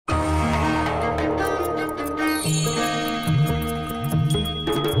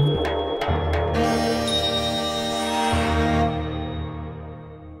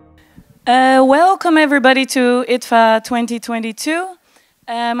Welcome everybody to IDFA 2022.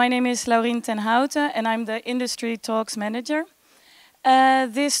 My name is Laurien ten Houten and I'm the Industry Talks Manager.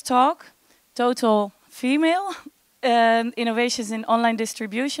 This talk, Total Female, Innovations in Online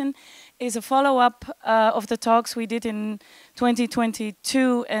Distribution, is a follow-up of the talks we did in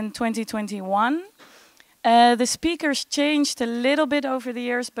 2022 and 2021. The speakers changed a little bit over the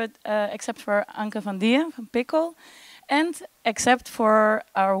years, but except for Anke van Dieren from Pickle, and except for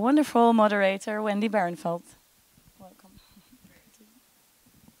our wonderful moderator, Wendy Barenveld. Welcome.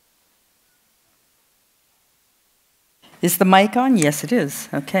 Is the mic on? Yes, it is.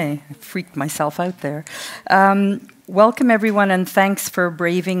 Okay, I freaked myself out there. Welcome, everyone, and thanks for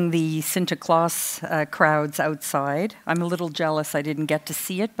braving the Sinterklaas crowds outside. I'm a little jealous I didn't get to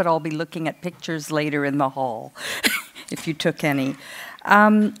see it, but I'll be looking at pictures later in the hall, if you took any.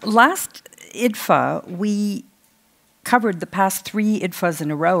 Last IDFA, we covered the past 3 IDFAs in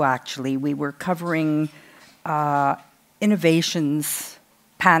a row, actually. We were covering innovations,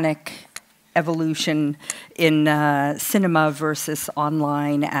 panic, evolution in cinema versus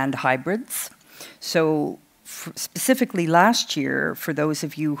online and hybrids. So specifically last year, for those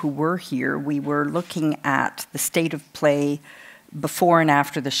of you who were here, we were looking at the state of play before and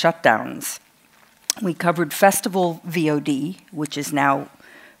after the shutdowns. We covered festival VOD, which is now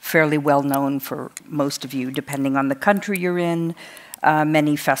fairly well known for most of you, depending on the country you're in.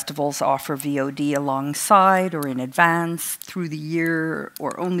 Many festivals offer VOD alongside or in advance through the year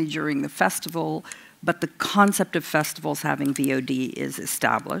or only during the festival, but the concept of festivals having VOD is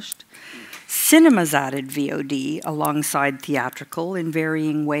established. Cinemas added VOD alongside theatrical in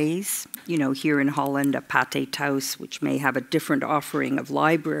varying ways. You know, here in Holland, a Pâté Thuis, which may have a different offering of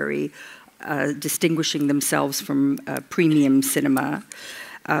library, distinguishing themselves from premium cinema.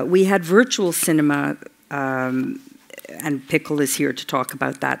 We had virtual cinema, and Pickle is here to talk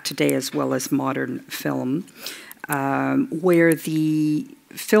about that today, as well as modern film, where the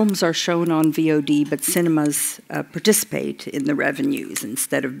films are shown on VOD, but cinemas participate in the revenues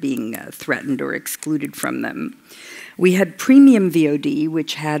instead of being threatened or excluded from them. We had premium VOD,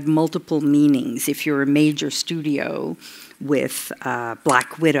 which had multiple meanings. If you're a major studio with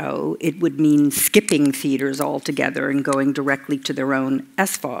Black Widow, it would mean skipping theaters altogether and going directly to their own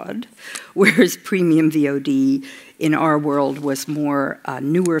SVOD, whereas premium VOD in our world was more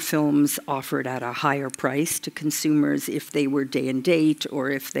newer films offered at a higher price to consumers if they were day and date or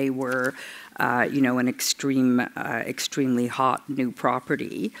if they were, you know, an extremely hot new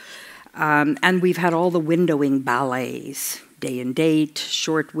property. And we've had all the windowing ballets, day and date,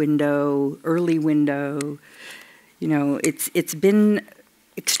 short window, early window. You know, it's been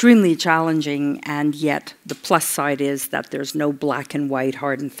extremely challenging, and yet the plus side is that there's no black and white,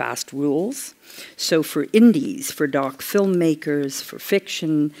 hard and fast rules. So for indies, for doc filmmakers, for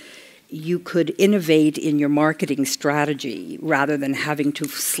fiction, you could innovate in your marketing strategy rather than having to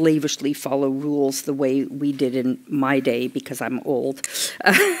slavishly follow rules the way we did in my day, because I'm old.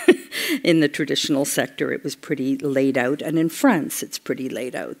 In the traditional sector, it was pretty laid out, and in France, it's pretty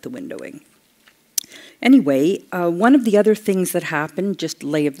laid out, the windowing. Anyway, one of the other things that happened, just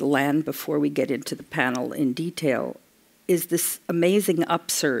lay of the land before we get into the panel in detail, is this amazing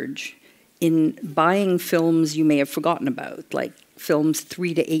upsurge in buying films you may have forgotten about, like films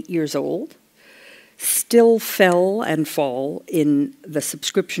 3 to 8 years old, still fell and fall in the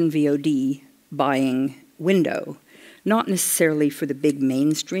subscription VOD buying window. Not necessarily for the big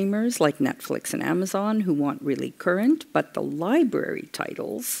mainstreamers like Netflix and Amazon who want really current, but the library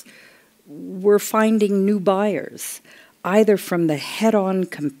titles were finding new buyers, either from the head-on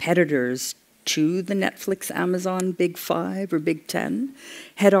competitors to the Netflix, Amazon, Big 5 or Big 10.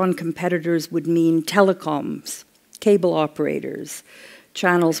 Head-on competitors would mean telecoms, cable operators,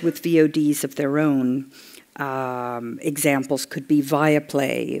 channels with VODs of their own. Examples could be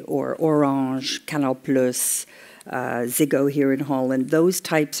Viaplay or Orange, Canal+, Ziggo here in Holland. Those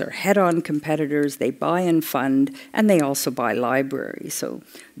types are head-on competitors. They buy and fund, and they also buy libraries. So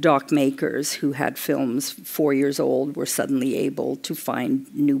doc makers who had films 4 years old were suddenly able to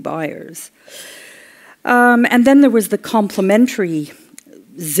find new buyers. And then there was the complementary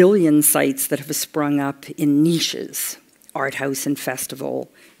zillion sites that have sprung up in niches, art house and festival.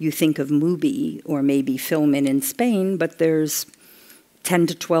 You think of Mubi or maybe Filmin in Spain, but there's 10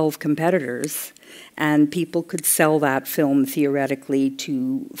 to 12 competitors, and people could sell that film theoretically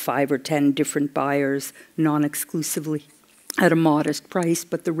to 5 or 10 different buyers non-exclusively at a modest price,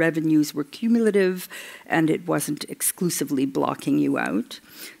 but the revenues were cumulative and it wasn't exclusively blocking you out.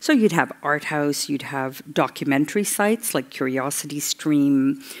 So you'd have art house, you'd have documentary sites like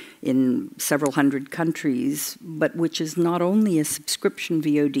CuriosityStream in several hundred countries, but which is not only a subscription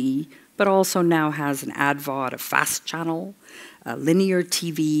VOD, but also now has an AdVOD, a fast channel, linear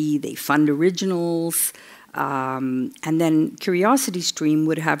TV, they fund originals, and then CuriosityStream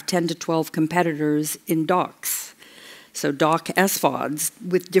would have 10 to 12 competitors in docs. So doc SVODs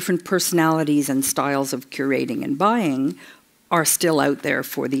with different personalities and styles of curating and buying are still out there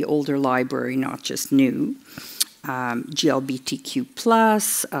for the older library, not just new. GLBTQ+,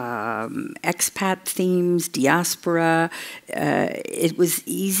 expat themes, diaspora. It was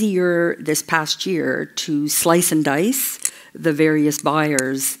easier this past year to slice and dice the various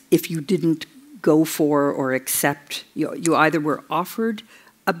buyers if you didn't go for or accept. You either were offered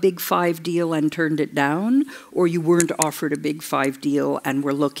a Big Five deal and turned it down, or you weren't offered a Big Five deal and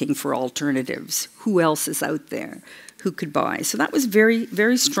were looking for alternatives. Who else is out there who could buy? So that was very,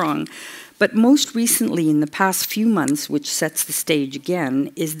 very strong. But most recently, in the past few months, which sets the stage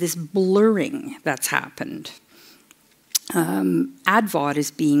again, is this blurring that's happened. AdVOD is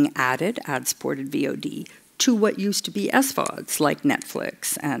being added, ad-supported VOD, to what used to be SVODs, like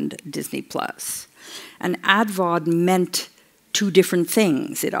Netflix and Disney+. And AdVOD meant two different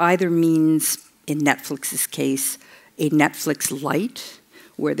things. It either means, in Netflix's case, a Netflix Lite,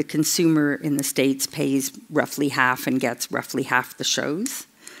 where the consumer in the States pays roughly half and gets roughly half the shows,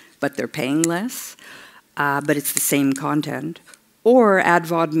 but they're paying less, but it's the same content. Or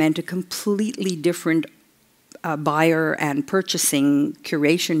AdVOD meant a completely different buyer and purchasing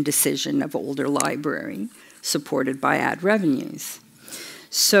curation decision of older library, supported by ad revenues.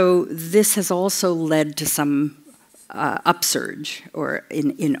 So this has also led to some upsurge or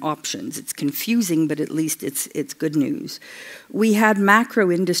in options. It's confusing, but at least it's good news. We had macro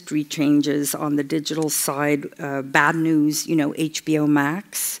industry changes on the digital side. Bad news, HBO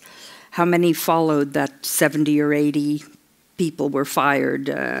Max. How many followed that 70 or 80 people were fired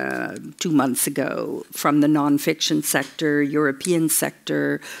 2 months ago from the nonfiction sector, European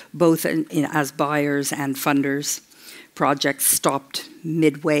sector, both as buyers and funders? Projects stopped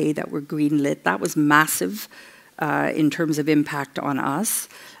midway that were greenlit. That was massive. In terms of impact on us.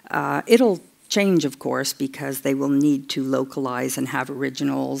 It'll change, of course, because they will need to localize and have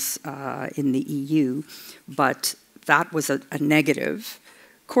originals in the EU, but that was a negative.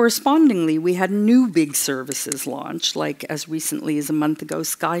 Correspondingly, we had new big services launched, like as recently as a month ago,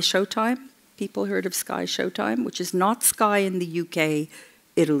 Sky Showtime. People heard of Sky Showtime, which is not Sky in the UK,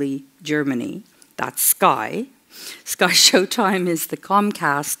 Italy, Germany. That's Sky. Sky Showtime is the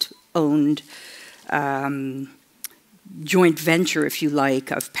Comcast-owned joint venture, if you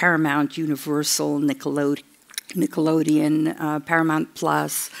like, of Paramount, Universal, Nickelodeon, Paramount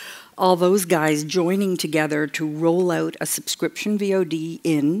Plus, all those guys joining together to roll out a subscription VOD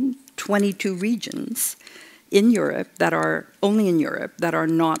in 22 regions in Europe that are only in Europe that are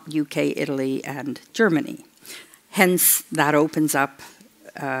not UK, Italy, and Germany. Hence, that opens up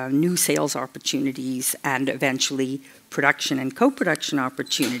new sales opportunities and eventually production and co-production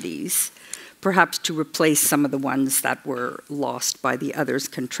opportunities, perhaps to replace some of the ones that were lost by the others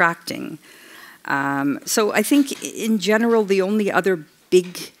contracting. So I think in general, the only other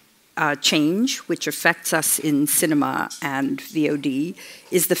big change which affects us in cinema and VOD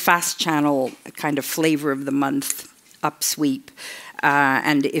is the fast channel kind of flavor of the month upsweep.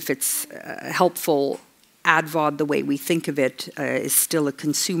 And if it's helpful, AdVOD, the way we think of it, is still a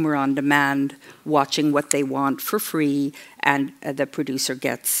consumer on demand, watching what they want for free, and the producer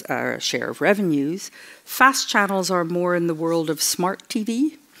gets a share of revenues. Fast channels are more in the world of smart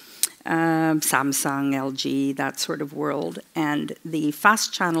TV, Samsung, LG, that sort of world. And the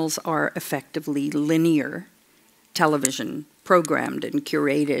fast channels are effectively linear television, programmed and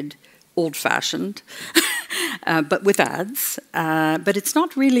curated, old-fashioned, but with ads. But it's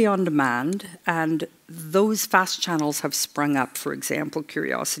not really on demand, and those fast channels have sprung up. For example,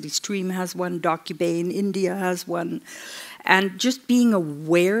 CuriosityStream has one, Docubay in India has one. And just being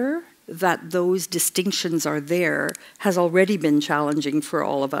aware that those distinctions are there has already been challenging for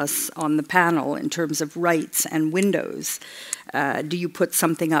all of us on the panel in terms of rights and windows. Do you put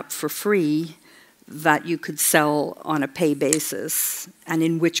something up for free that you could sell on a pay basis, and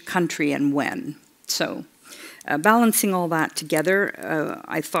in which country and when? So balancing all that together,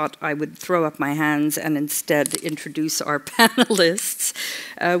 I thought I would throw up my hands and instead introduce our panelists.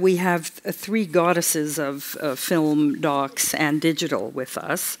 We have three goddesses of film, docs, and digital with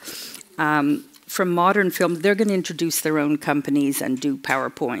us. From modern film, they're going to introduce their own companies and do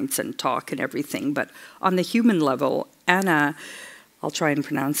PowerPoints and talk and everything. But on the human level, Anna, I'll try and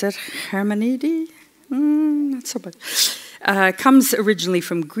pronounce it, Hermanidi? Not so much. Comes originally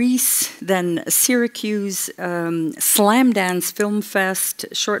from Greece, then Syracuse, Slam Dance Film Fest,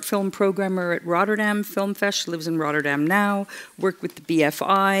 short film programmer at Rotterdam Film Fest. She lives in Rotterdam now, worked with the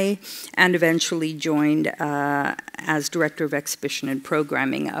BFI, and eventually joined as Director of Exhibition and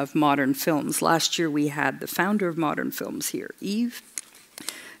Programming of Modern Films. Last year we had the founder of Modern Films here, Eve.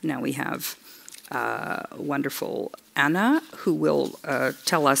 Now we have wonderful Anna, who will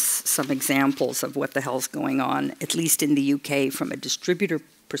tell us some examples of what the hell's going on, at least in the UK, from a distributor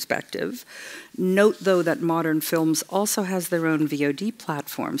perspective. Note, though, that Modern Films also has their own VOD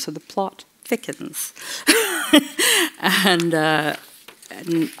platform, so the plot thickens. and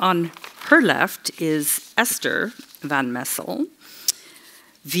on her left is Esther Van Messel,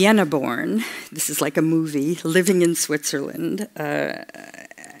 Vienna-born. This is like a movie, living in Switzerland.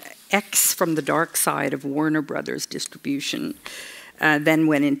 Ex from the dark side of Warner Brothers distribution, then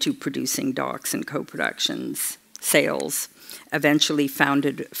went into producing docs and co-productions, sales, eventually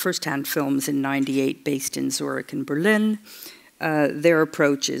founded First Hand Films in '98, based in Zurich and Berlin. Their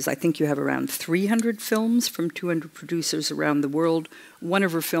approach is, I think you have around 300 films from 200 producers around the world. One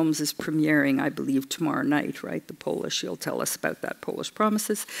of her films is premiering, I believe, tomorrow night, right? The Polish, she'll tell us about that, Polish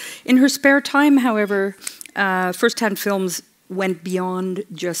Promises. In her spare time, however, First Hand Films went beyond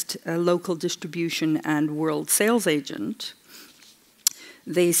just a local distribution and world sales agent.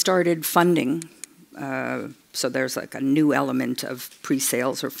 They started funding. So there's like a new element of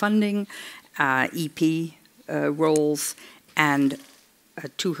pre-sales or funding, EP roles, and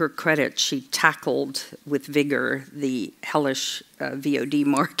to her credit, she tackled with vigor the hellish VOD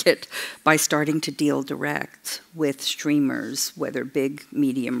market by starting to deal direct with streamers, whether big,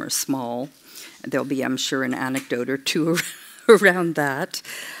 medium, or small. There'll be, I'm sure, an anecdote or two around that.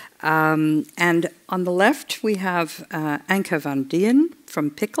 And on the left, we have Anke van Dien from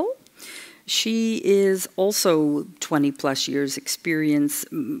Pickle. She is also 20-plus years experience,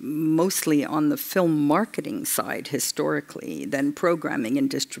 mostly on the film marketing side historically, then programming and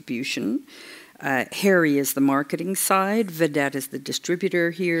distribution. Harry is the marketing side, Vedette is the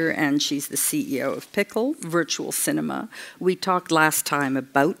distributor here, and she's the CEO of Pickle, Virtual Cinema. We talked last time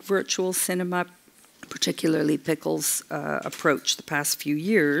about virtual cinema, particularly Pickle's approach the past few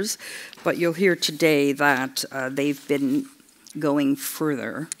years, but you'll hear today that they've been going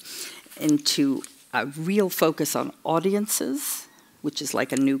further into a real focus on audiences, which is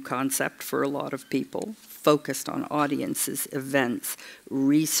like a new concept for a lot of people, focused on audiences, events,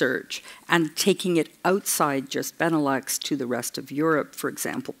 research, and taking it outside just Benelux to the rest of Europe, for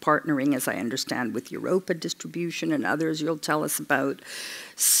example, partnering, as I understand, with Europa Distribution and others you'll tell us about.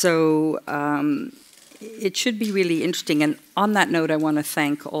 So it should be really interesting. And on that note, I want to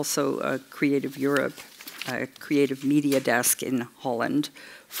thank also Creative Europe, Creative Media Desk in Holland,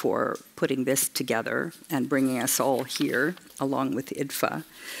 for putting this together and bringing us all here, along with IDFA.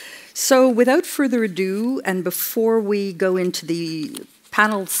 So without further ado, and before we go into the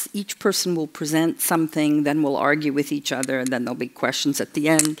panels, each person will present something, then we'll argue with each other, and then there'll be questions at the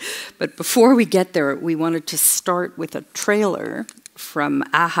end. But before we get there, we wanted to start with a trailer from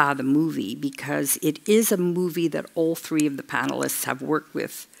Aha, the movie, because it is a movie that all three of the panelists have worked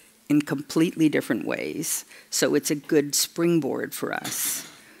with in completely different ways. So it's a good springboard for us.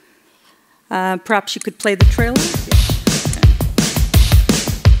 Perhaps you could play the trailer?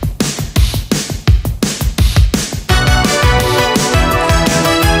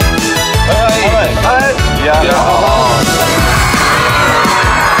 Yeah.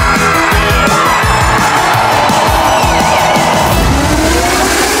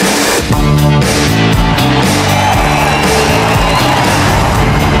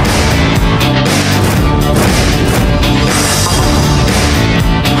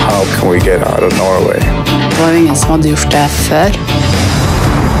 How can we get out of Norway? Det var jo ingen som hadde gjort det før.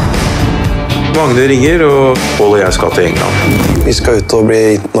 Magne ringer, og Pål og jeg skal til England. Vi skal ut og bli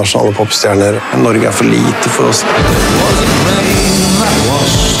internasjonale popstjerner. Norge for lite for oss.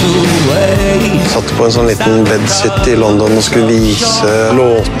 Satt på en sånn liten bedsit I London og skulle vise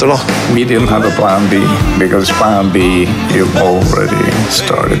låter da. We didn't have a plan B, because plan B, you already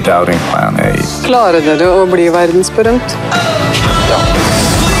started doubting plan A. Klarer dere å bli verdensberømt? Ja.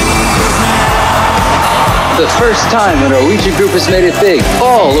 The first time a Norwegian group has made it big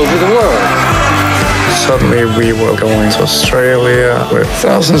all over the world. Suddenly we were going to Australia with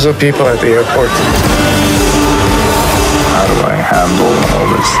thousands of people at the airport. How do I handle all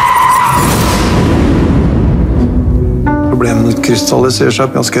this? Problemene krystalliserer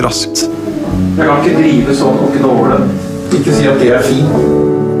seg ganske raskt. Jeg kan ikke drive sånn og knåle. Ikke si at det fint.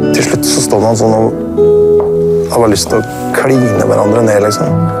 Til slutt så står man sånn og har bare lyst til å kline hverandre ned, liksom.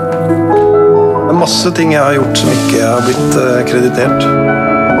 Det masse ting jeg har gjort som ikke har blitt kreditert.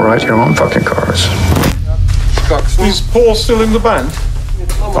 Write your own fucking cars. Is Paul still in the band?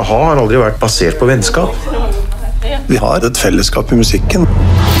 Det har aldri vært basert på vennskap. Vi har et fellesskap i musikken.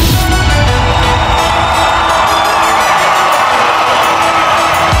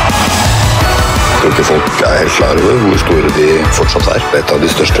 Jeg tror ikke folk er helt klar over hvor store de fortsatt er. Det er et av de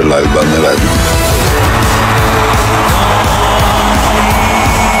største livebandene i verden.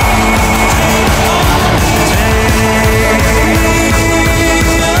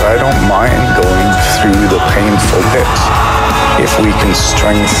 I don't mind going through the painful bits if we can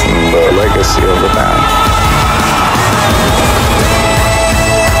strengthen the legacy of the band.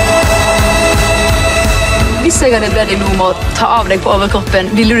 Hvis jeg hadde bedt deg nå om å ta av deg på overkroppen,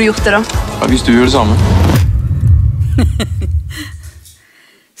 ville du gjort det da? Ja, hvis du gjør det samme.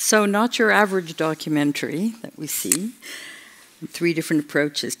 So not your average documentary that we see. 3 different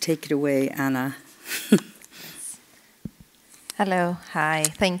approaches. Take it away, Anna. Hello, hi.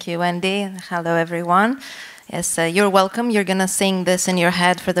 Thank you, Wendy. Hello, everyone. Yes, you're welcome. You're going to sing this in your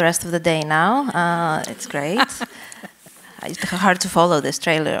head for the rest of the day now. It's great. It's hard to follow this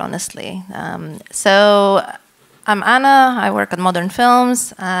trailer, honestly. So I'm Anna. I work at Modern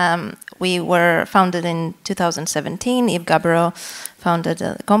Films. We were founded in 2017. Yves Gabreau founded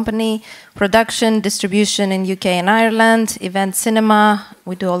the company. Production, distribution in UK and Ireland, event cinema,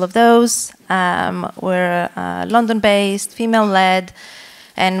 we do all of those. We're London-based, female-led,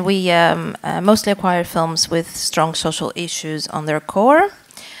 and we mostly acquire films with strong social issues on their core.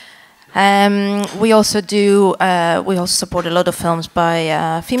 We also support a lot of films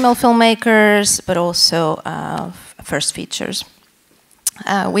by female filmmakers, but also first features.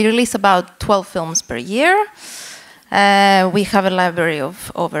 We release about 12 films per year. We have a library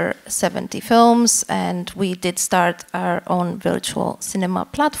of over 70 films, and we did start our own virtual cinema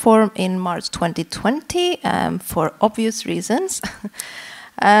platform in March 2020 for obvious reasons.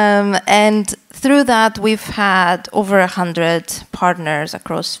 And through that, we've had over 100 partners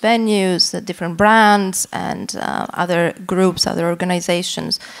across venues, different brands, and other groups, other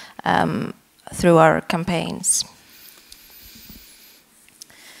organizations through our campaigns.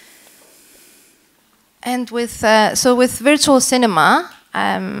 And with virtual cinema,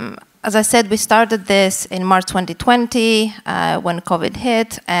 as I said, we started this in March 2020 when COVID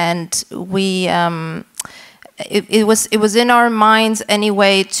hit, and we it was in our minds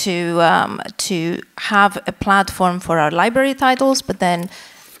anyway to have a platform for our library titles, but then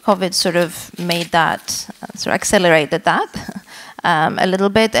COVID sort of made that sort of accelerated that a little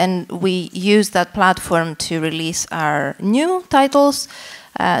bit, and we used that platform to release our new titles.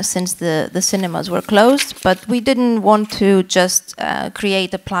 Since the cinemas were closed, but we didn't want to just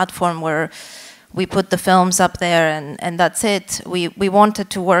create a platform where we put the films up there and that's it. We really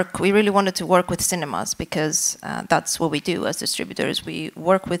wanted to work with cinemas because that's what we do as distributors. We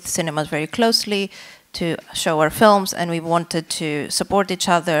work with cinemas very closely to show our films, and we wanted to support each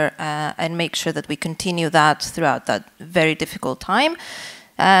other and make sure that we continue that throughout that very difficult time.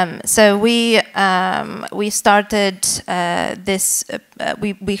 So we started this.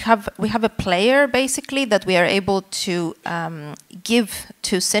 We have a player basically that we are able to give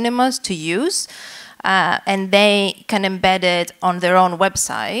to cinemas to use, and they can embed it on their own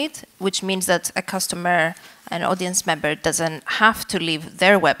website, which means that a customer, an audience member, doesn't have to leave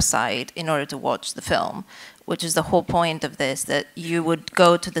their website in order to watch the film. Which is the whole point of this, that you would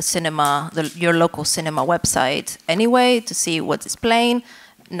go to the cinema, your local cinema website anyway to see what is playing.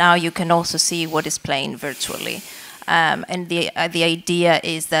 Now you can also see what is playing virtually, and the idea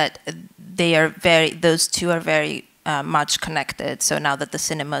is that those two are very much connected. So now that the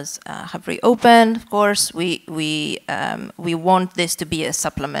cinemas have reopened, of course, we want this to be a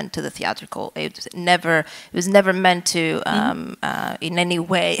supplement to the theatrical. It was never meant to in any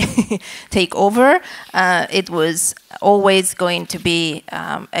way take over. It was always going to be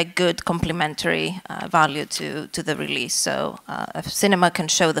a good complementary value to the release. So a cinema can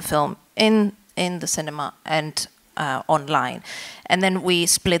show the film in the cinema and online, and then we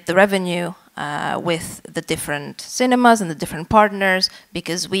split the revenue with the different cinemas and the different partners,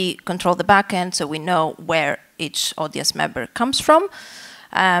 because we control the back end, so we know where each audience member comes from.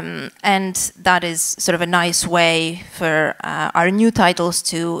 And that is sort of a nice way for our new titles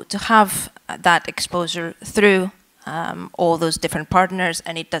to have that exposure through all those different partners.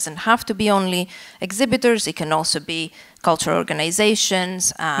 And it doesn't have to be only exhibitors, it can also be cultural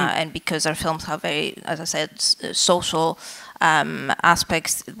organizations, and because our films have very, as I said, social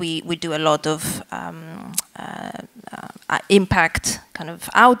aspects, we do a lot of impact kind of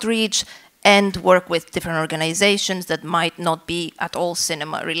outreach, and work with different organizations that might not be at all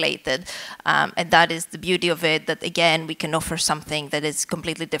cinema related. And that is the beauty of it, that again, we can offer something that is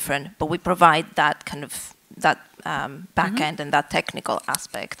completely different, but we provide that kind of back end and that technical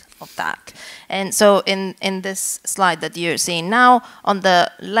aspect of that. And so in this slide that you're seeing now, on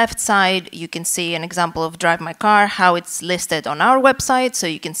the left side, you can see an example of Drive My Car, how it's listed on our website. So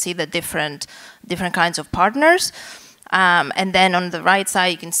you can see the different kinds of partners. And then on the right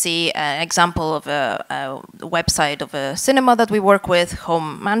side, you can see an example of a website of a cinema that we work with,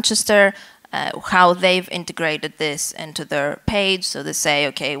 Home Manchester, how they've integrated this into their page. So they say,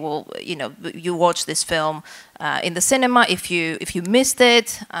 okay, well, you know, you watch this film in the cinema. If you missed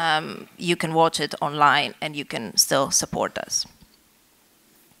it, you can watch it online and you can still support us.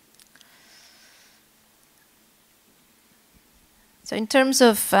 So in terms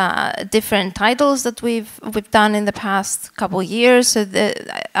of different titles that we've done in the past couple of years, so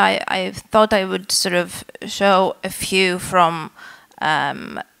I thought I would sort of show a few from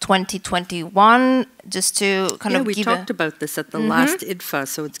 2021, just to kind of we talked about this at the last IDFA,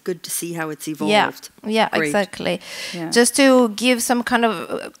 so it's good to see how it's evolved. Yeah, exactly. Yeah. Just to give some kind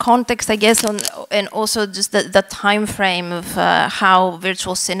of context, I guess, and also just the time frame of how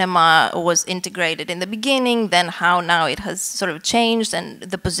virtual cinema was integrated in the beginning, then how now it has sort of changed, and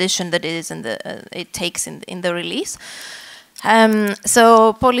the position that it is in it takes in the release.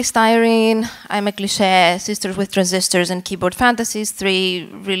 So Polystyrene, I'm a Cliché, Sisters with Transistors, and Keyboard Fantasies, 3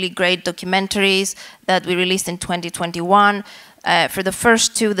 really great documentaries that we released in 2021. For the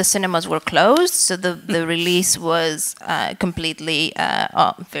first 2, the cinemas were closed, so the release was completely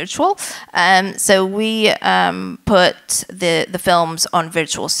virtual. So we put the films on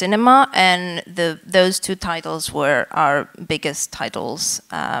virtual cinema, and those 2 titles were our biggest titles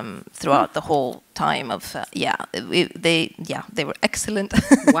throughout the whole time of they were excellent.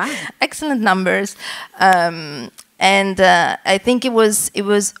 Wow. Excellent numbers. And I think it was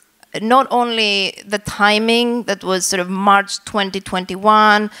not only the timing that was sort of March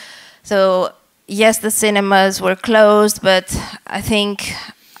 2021. So yes, the cinemas were closed, but I think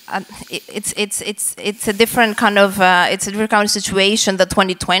it's a different kind of situation than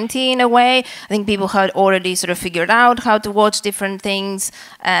 2020 in a way. I think people had already sort of figured out how to watch different things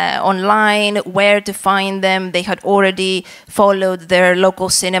online, where to find them. They had already followed their local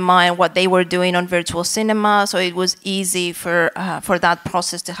cinema and what they were doing on virtual cinema, so it was easy for that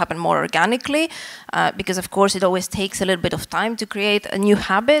process to happen more organically, because of course it always takes a little bit of time to create a new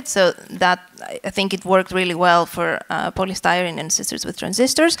habit. So that, I think it worked really well for Polystyrene and Sisters with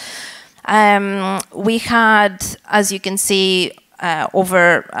Transistors. We had, as you can see,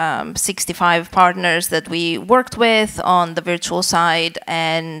 over 65 partners that we worked with on the virtual side,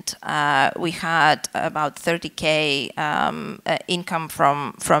 and we had about 30K income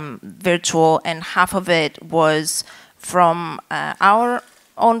from virtual, and half of it was from our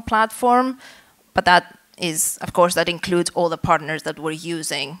own platform, but that is, of course, that includes all the partners that were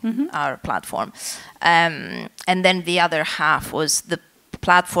using our platform. And then the other half was the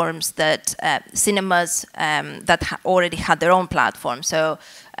platforms that cinemas that already had their own platform. So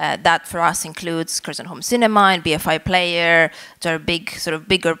that for us includes Curzon Home Cinema and BFI Player, which are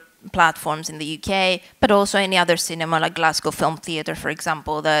bigger platforms in the UK, but also any other cinema like Glasgow Film Theatre, for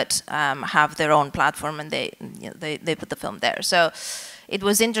example, that have their own platform, and they put the film there. So it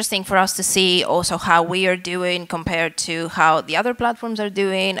was interesting for us to see also how we are doing compared to how the other platforms are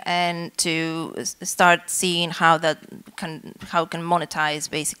doing, and to start seeing how can monetize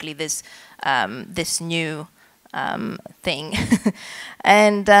basically this new thing.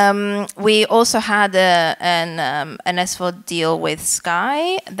 And we also had an SVOD deal with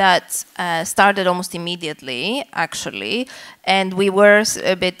Sky that started almost immediately, actually, and we were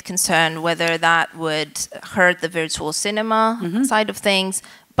a bit concerned whether that would hurt the virtual cinema side of things,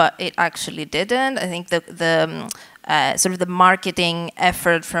 but it actually didn't. I think the sort of the marketing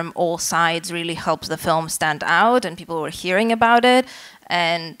effort from all sides really helps the film stand out, and people were hearing about it.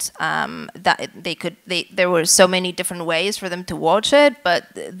 And that there were so many different ways for them to watch it, but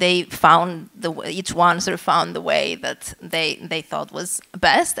they found each one sort of found the way that they thought was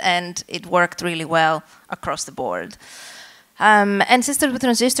best, and it worked really well across the board. And Sisters with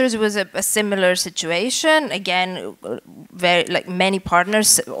Transistors was a similar situation. Again, very many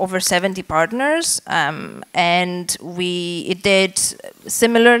partners, over 70 partners, and it did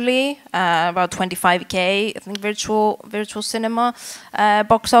similarly about 25K, I think, virtual cinema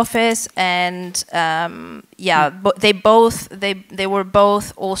box office, and but they were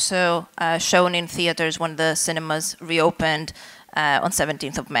both also shown in theaters when the cinemas reopened on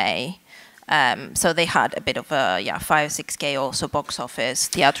 17th of May. So they had a bit of a 5-6K also box office,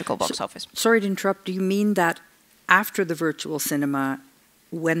 theatrical box office. Sorry to interrupt. Do you mean that after the virtual cinema,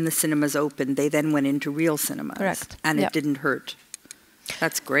 when the cinemas opened, they then went into real cinemas? Correct. And it didn't hurt?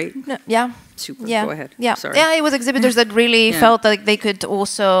 That's great. No, yeah. Super. Yeah. Go ahead. Yeah. Sorry. Yeah, it was exhibitors that really felt like they could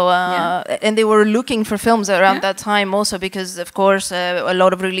also, and they were looking for films around that time also because, of course, a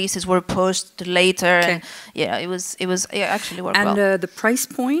lot of releases were pushed later. And it actually worked well. And the price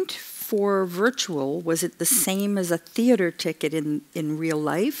point for virtual, was it the same as a theater ticket in real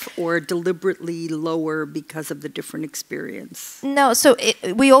life, or deliberately lower because of the different experience? No, so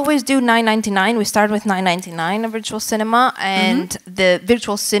we always do $9.99. We start with $9.99 a virtual cinema, and the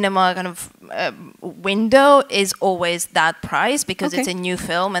virtual cinema kind of window is always that price because it's a new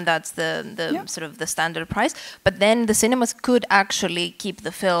film, and that's the sort of the standard price. But then the cinemas could actually keep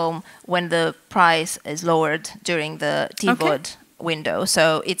the film when the price is lowered during the TVOD window.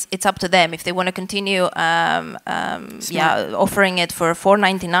 So it's up to them if they want to continue offering it for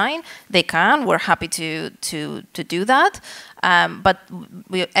 $4.99. They can. We're happy to do that. But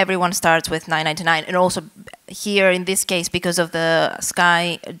everyone starts with $9.99, and also here in this case, because of the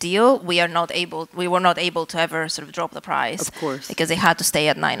Sky deal, we were not able to ever sort of drop the price, of course, because they had to stay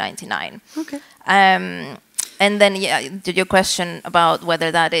at $9.99. Okay. And then, to your question about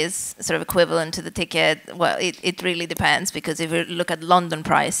whether that is sort of equivalent to the ticket, well, it really depends, because if you look at London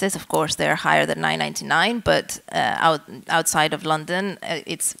prices, of course, they're higher than $9.99, but outside of London,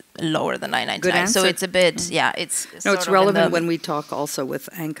 it's lower than $9.99. So it's a bit, it's relevant when we talk also with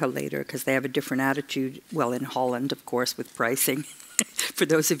Anka later, because they have a different attitude, well, in Holland, of course, with pricing, for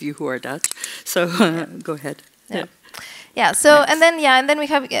those of you who are Dutch. So go ahead. Yeah. Yeah. So and then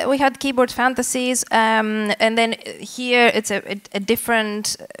we had Keyboard Fantasies, and then here it's a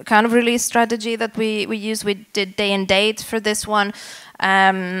different kind of release strategy that we use. We did day and date for this one.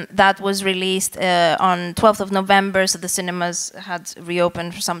 That was released on 12th of November, so the cinemas had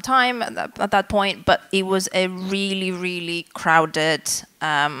reopened for some time at that point. But it was a really, really crowded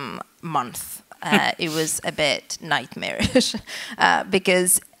month. It was a bit nightmarish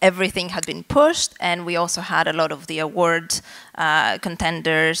because everything had been pushed, and we also had a lot of the award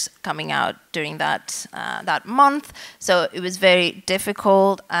contenders coming out during that month. So it was very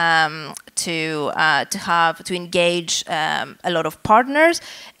difficult to engage a lot of partners.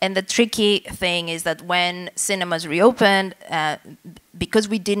 And the tricky thing is that when cinemas reopened, because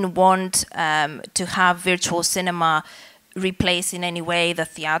we didn't want to have virtual cinema replace in any way the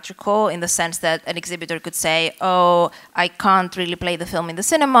theatrical, in the sense that an exhibitor could say, oh, I can't really play the film in the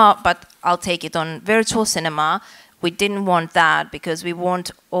cinema, but I'll take it on virtual cinema. We didn't want that, because we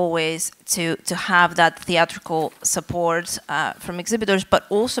want always to have that theatrical support from exhibitors, but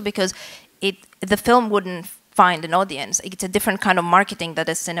also because the film wouldn't find an audience. It's a different kind of marketing that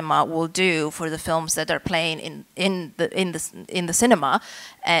a cinema will do for the films that are playing in the cinema.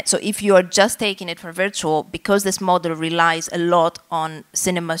 So if you are just taking it for virtual, because this model relies a lot on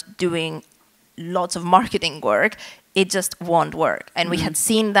cinemas doing lots of marketing work, it just won't work. And we had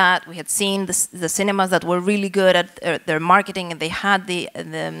seen that. We had seen the cinemas that were really good at their marketing, and they had the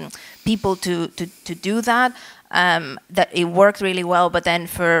people to do that. That it worked really well, but then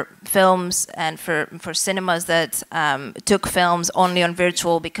for films and for cinemas that took films only on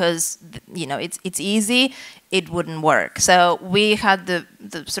virtual because it's easy, it wouldn't work. So we had the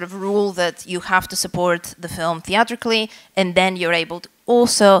sort of rule that you have to support the film theatrically, and then you're able to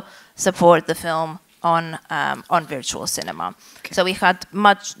also support the film on virtual cinema. Okay. So we had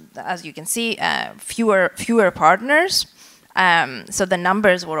much, as you can see, fewer partners. So the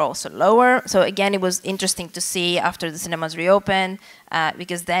numbers were also lower. So again, it was interesting to see after the cinemas reopened,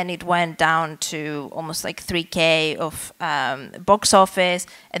 because then it went down to almost like 3K of box office,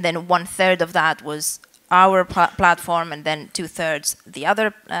 and then 1/3 of that was our platform, and then 2/3 the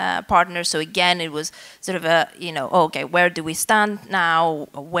other partners. So again, it was sort of a, okay, where do we stand now?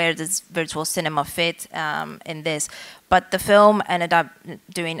 Where does virtual cinema fit in this? But the film ended up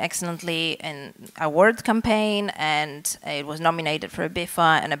doing excellently in award campaign, and it was nominated for a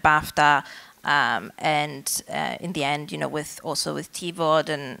BIFA and a BAFTA. And in the end, with TVOD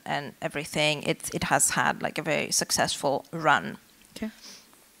and everything, it has had like a very successful run. Okay.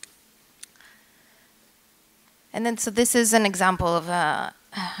 And then, so this is an example of a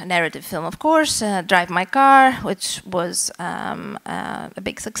narrative film, of course, Drive My Car, which was a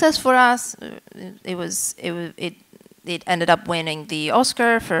big success for us. It ended up winning the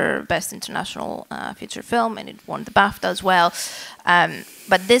Oscar for Best International Feature Film, and it won the BAFTA as well.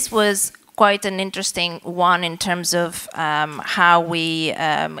 But this was quite an interesting one in terms of how we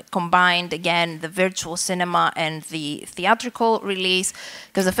combined, again, the virtual cinema and the theatrical release,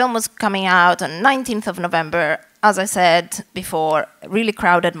 because the film was coming out on 19th of November, as I said before, really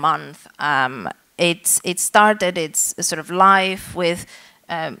crowded month. It started its sort of life with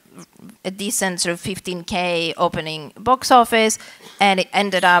a decent sort of 15K opening box office, and it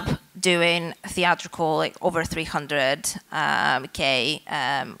ended up doing theatrical like over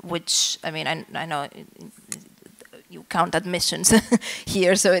 300K, which, I mean, I know you count admissions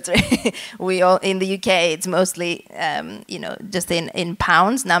here, so it's we all in the UK it's mostly you know, just in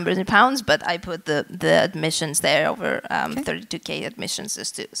pounds, numbers in pounds, but I put the admissions there over 32K admissions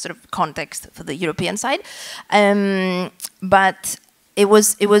just to sort of context for the European side, but it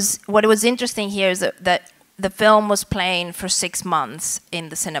was what was interesting here is that the film was playing for 6 months in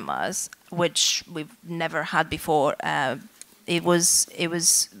the cinemas, which we've never had before. There was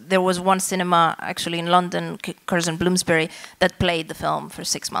one cinema actually in London, Curzon Bloomsbury, that played the film for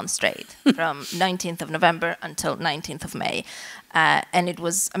 6 months straight, from 19th of November until 19th of May. And it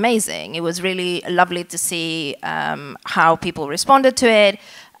was amazing. It was really lovely to see how people responded to it.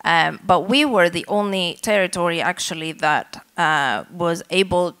 But we were the only territory actually that was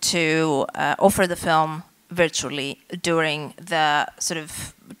able to offer the film virtually during the sort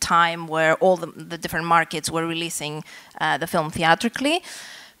of time where all the different markets were releasing the film theatrically,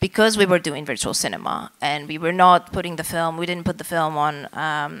 because we were doing virtual cinema and we were not putting the film, we didn't put the film on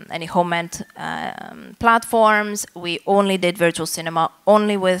any home-end platforms. We only did virtual cinema,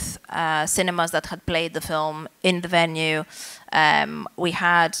 only with cinemas that had played the film in the venue. We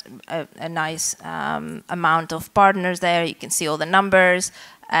had a nice amount of partners there. You can see all the numbers.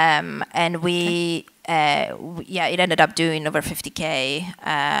 And it ended up doing over 50K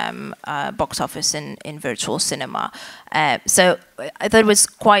box office in virtual cinema. So I thought it was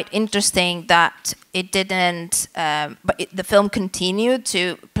quite interesting that it didn't, the film continued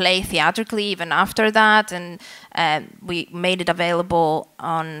to play theatrically even after that, and we made it available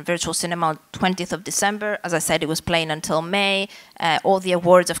on virtual cinema on 20th of December. As I said, it was playing until May. All the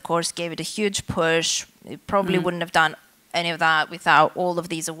awards, of course, gave it a huge push. It probably wouldn't have done any of that without all of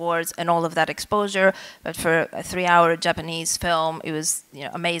these awards and all of that exposure. But for a 3-hour Japanese film, it was, you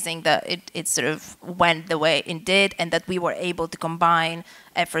know, amazing that it sort of went the way it did, and that we were able to combine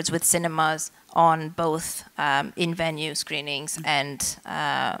efforts with cinemas on both in-venue screenings and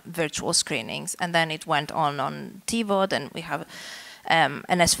virtual screenings. And then it went on TVOD, and we have an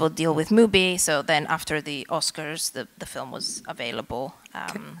SVOD deal with Mubi. So then after the Oscars, the film was available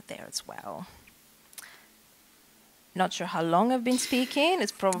there as well. Not sure how long I've been speaking.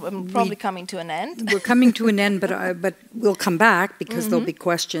 It's probably coming to an end. We're coming to an end, but we'll come back because there'll be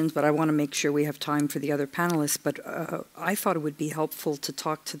questions. But I want to make sure we have time for the other panelists. But I thought it would be helpful to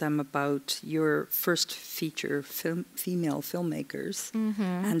talk to them about your first feature female filmmakers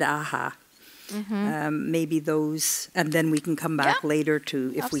and AHA. Maybe those, and then we can come back later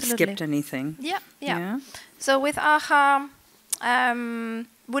to if we skipped anything. Yeah. So with AHA.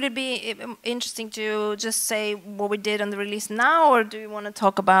 Would it be interesting to just say what we did on the release now, or do you want to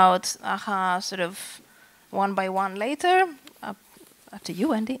talk about AHA sort of one by one later? Up to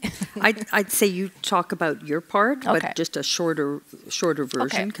you, Andy. I'd say you talk about your part, but just a shorter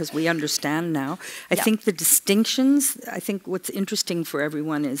version, because we understand now. I think the distinctions, I think what's interesting for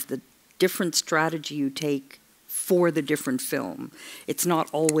everyone is the different strategy you take for the different film. It's not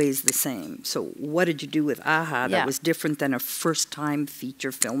always the same. So what did you do with AHA that was different than a first-time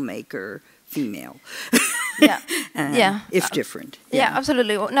feature filmaker female? If different. Yeah,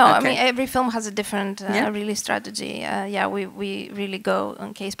 absolutely. No, I mean, every film has a different release strategy. We really go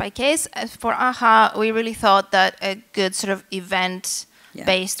on case by case. As for AHA, we really thought that a good sort of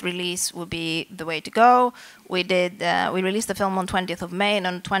event-based release would be the way to go. We released the film on 20th of May, and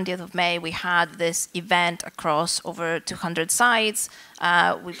on 20th of May we had this event across over 200 sites.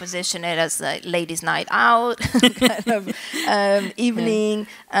 We positioned it as a ladies' night out kind of evening,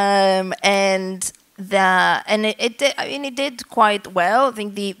 and it did quite well. I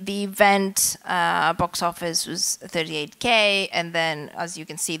think the event box office was 38K, and then as you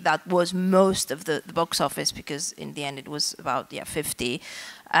can see, that was most of the box office, because in the end it was about 50.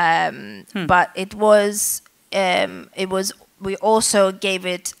 But it was we also gave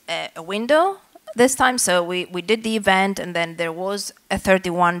it a window this time. So we did the event, and then there was a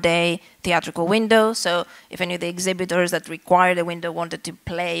 31-day theatrical window. So if any of the exhibitors that required a window wanted to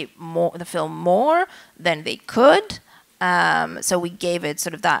play the film more, then they could. So we gave it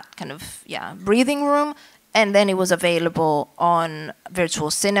sort of that kind of breathing room, and then it was available on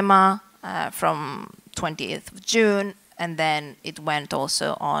virtual cinema from 20th of June. and then it went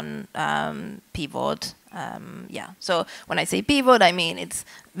also on PVOD. So when I say PVOD, I mean it's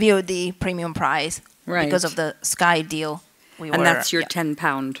VOD premium price because of the Sky deal. And that's your £10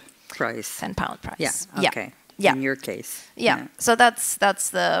 price. £10 price. Yeah. Okay. Yeah. In your case. Yeah. So that's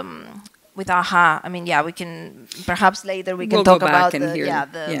the with AHA. I mean, we can perhaps later we can talk about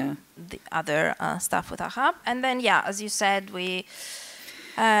the other stuff with AHA. And then as you said, we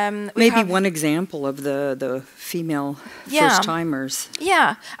maybe one example of the female first timers.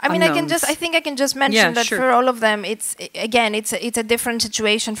 Yeah, I mean, I think I can just mention that for all of them, it's a different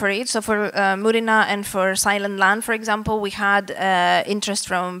situation for each. So for Murina and for Silent Land, for example, we had interest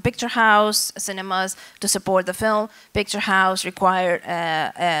from Picture House cinemas to support the film. Picture House required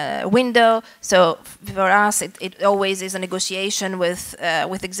a window, so for us, it always is a negotiation with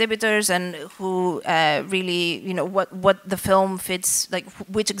exhibitors and who really, what the film fits, like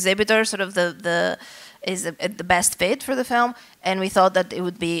which exhibitor sort of is the best fit for the film, and we thought that it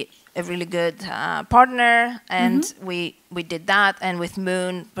would be a really good partner, and we did that. And with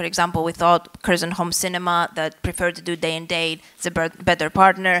Moon, for example, we thought Curzon Home Cinema that preferred to do day and date is a better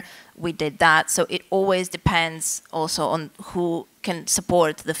partner. We did that. So it always depends also on who can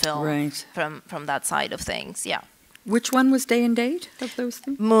support the film from that side of things. Yeah. Which one was day and date of those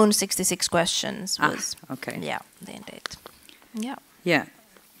things? Moon 66 Questions was day and date. Yeah. Yeah.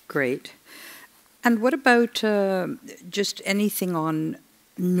 Great. And what about just anything on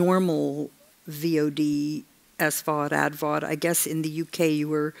normal VOD, SVOD, ADVOD? I guess in the UK you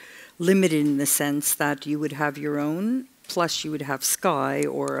were limited in the sense that you would have your own, plus you would have Sky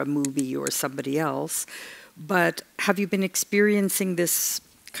or a movie or somebody else. But have you been experiencing this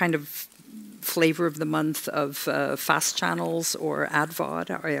kind of flavor of the month of fast channels or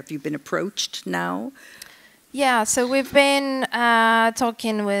ADVOD? Or have you been approached now? Yeah, so we've been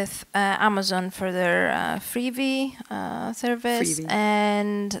talking with Amazon for their Freevee service,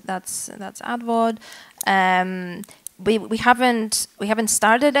 and that's ADVOD. We haven't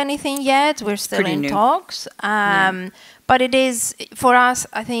started anything yet. We're still in talks, but it is for us.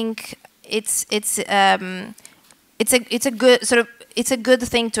 I think it's a good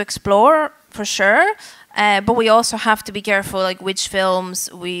thing to explore for sure. But we also have to be careful, like which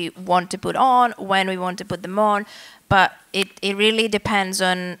films we want to put on, when we want to put them on. But it really depends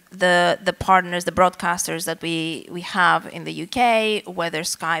on the partners, the broadcasters that we have in the UK, whether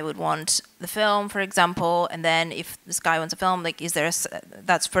Sky would want the film, for example, and then if the Sky wants a film, like is there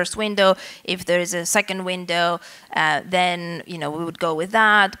that's first window. If there is a second window, then we would go with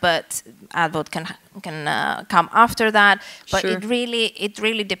that. But ADVOD can come after that. But it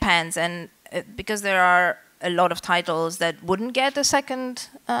really depends, and because there are a lot of titles that wouldn't get a second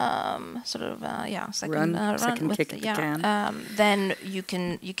run kick at the can. Then you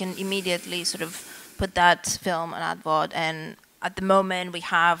can immediately sort of put that film on ADVOD. And at the moment we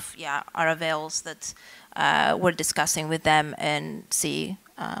have our avails that we're discussing with them and see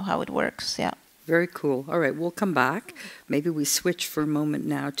how it works. Yeah. Very cool. All right, we'll come back. Maybe we switch for a moment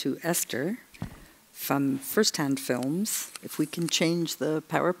now to Esther from First Hand Films. If we can change the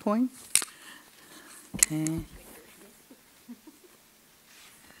PowerPoint. Okay.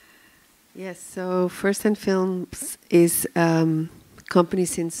 Yes, so First Hand Films is a company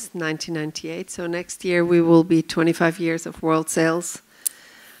since 1998. So next year we will be 25 years of world sales,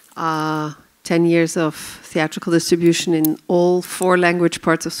 10 years of theatrical distribution in all 4 language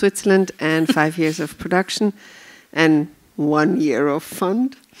parts of Switzerland, and 5 years of production, and 1 year of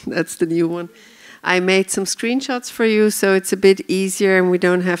fund. That's the new one. I made some screenshots for you, so it's a bit easier and we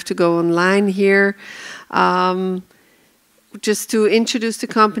don't have to go online here. Just to introduce the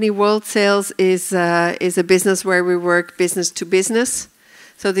company, World Sales is a business where we work business to business.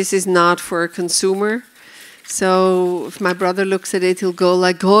 So this is not for a consumer. So if my brother looks at it, he'll go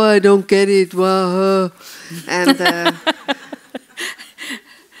like, "Oh, I don't get it." Whoa. And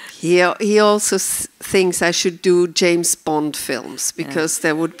he also thinks I should do James Bond films because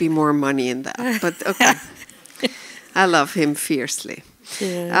there would be more money in that. But okay, I love him fiercely.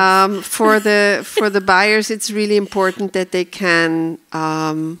 Yes. For the buyers, it's really important that they can.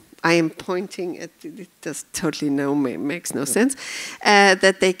 I am pointing at it. Does totally makes no sense.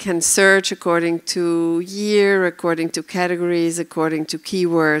 That they can search according to year, according to categories, according to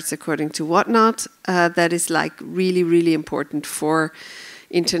keywords, according to whatnot. That is like really important for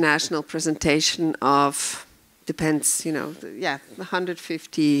international presentation of, depends,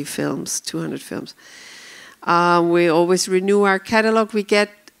 150 films, 200 films. We always renew our catalog. We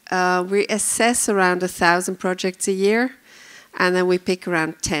assess around 1,000 projects a year, and then we pick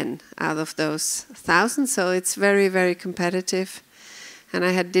around 10 out of those 1,000. So it's very competitive. And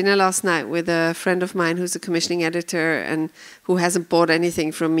I had dinner last night with a friend of mine who's a commissioning editor and who hasn't bought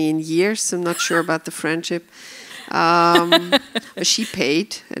anything from me in years. So I'm not sure about the friendship. But she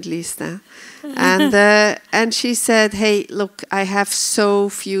paid, at least. And she said, hey, look, I have so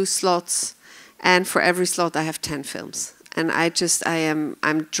few slots. And for every slot, I have 10 films. And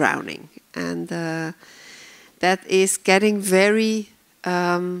I'm drowning. And that is getting very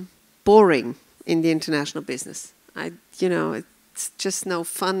boring in the international business. It's just no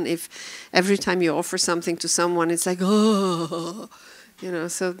fun if every time you offer something to someone, it's like, oh,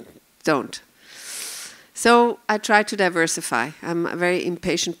 so don't. So I try to diversify. I'm a very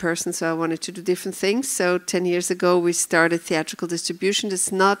impatient person, so I wanted to do different things. So 10 years ago, we started theatrical distribution.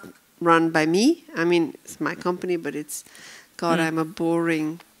 It's not run by me. I mean, it's my company, but it's, God, I'm a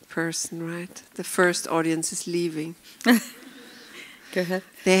boring person, right? The first audience is leaving. Go ahead.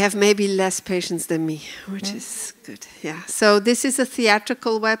 They have maybe less patience than me, which is good. Yeah. So this is a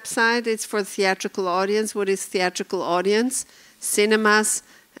theatrical website. It's for the theatrical audience. What is theatrical audience? Cinemas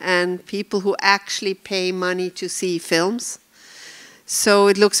and people who actually pay money to see films. So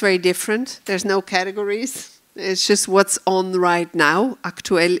it looks very different. There's no categories. It's just what's on right now,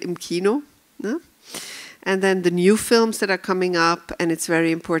 aktuell im Kino. No? And then the new films that are coming up, and it's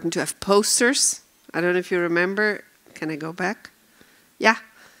very important to have posters. I don't know if you remember. Can I go back? Yeah,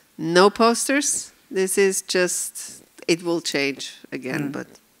 no posters. This is just, it will change again. But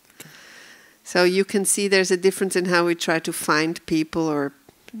so you can see there's a difference in how we try to find people or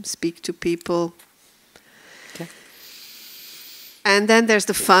speak to people. Okay. And then there's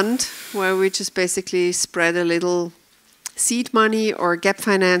the fund, where we just basically spread a little seed money or gap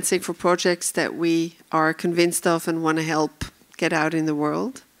financing for projects that we are convinced of and want to help get out in the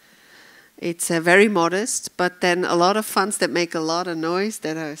world. It's very modest, but then a lot of funds that make a lot of noise,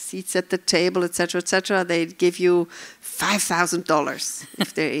 that are seats at the table, etc., they give you $5,000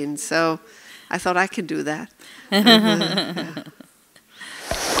 if they're in. So I thought I can do that. Yeah.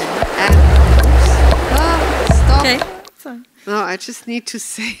 Stop. Okay. Sorry. No, I just need to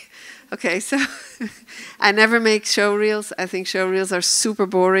say, okay, so I never make show reels. I think show reels are super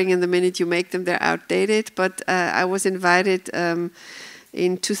boring, and the minute you make them, they're outdated. But I was invited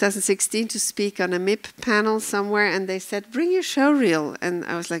in 2016 to speak on a MIP panel somewhere, and they said, bring your show reel. And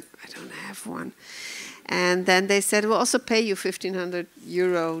I was like, I don't have one. And then they said, we'll also pay you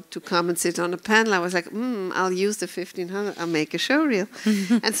 €1,500 to come and sit on a panel. I was like, I'll use the 1,500, I'll make a show reel.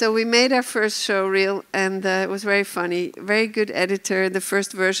 And so we made our first show reel, and it was very funny. Very good editor. The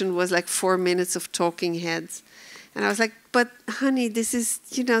first version was like 4 minutes of talking heads. And I was like, but honey, this is,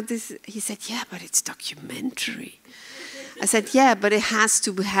 this. He said, yeah, but it's documentary. I said, yeah, but it has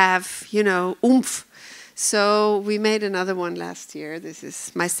to have, oomph. So we made another one last year. This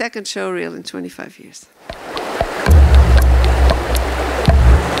is my second show reel in 25 years.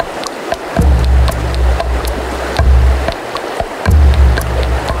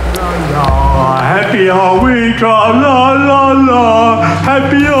 Happy are we, tra la la la.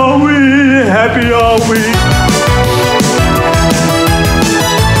 Happy are we, happy are we.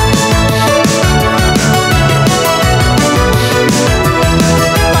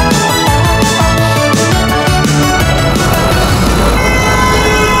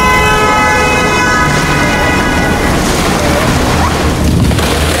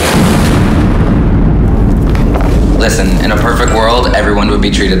 Listen, in a perfect world, everyone would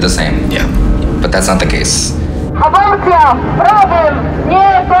be treated the same. Yeah. But that's not the case.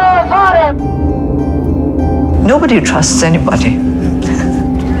 Nobody trusts anybody.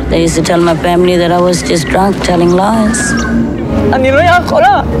 They used to tell my family that I was just drunk telling lies.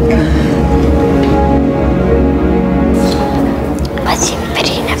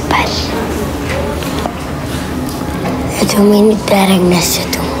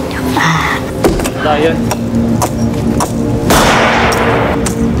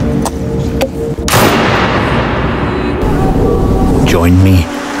 Join me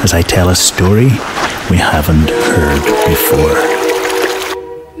as I tell a story we haven't heard before.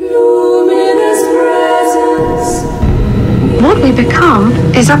 What we become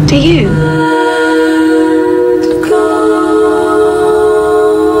is up to you.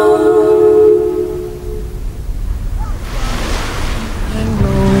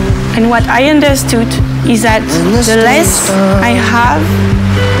 And what I understood is that the less I have,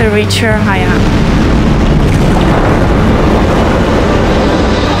 the richer I am.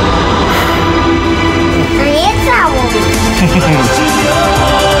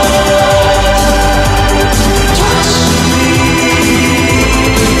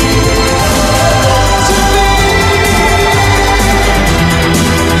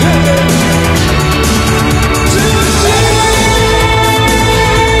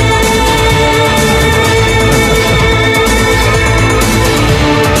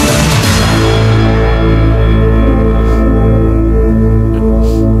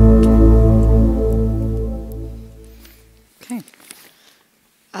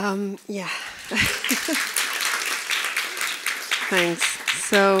 Yeah. Thanks.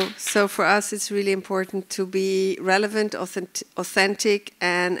 So for us, it's really important to be relevant, authentic,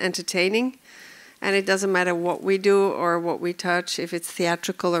 and entertaining. And it doesn't matter what we do or what we touch, if it's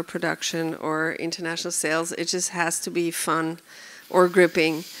theatrical or production or international sales, it just has to be fun or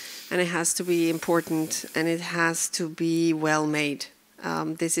gripping, and it has to be important, and it has to be well made.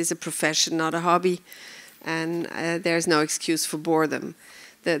 This is a profession, not a hobby, and there's no excuse for boredom.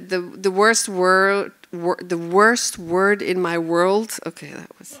 The worst word in my world, okay,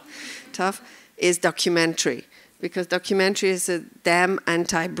 that was tough, is documentary. Because documentary is a damn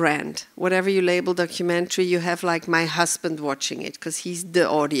anti-brand. Whatever you label documentary, you have like my husband watching it because he's the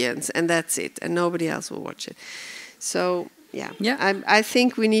audience, and that's it, and nobody else will watch it. So yeah. I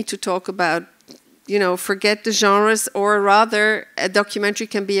think we need to talk about, forget the genres, or rather, a documentary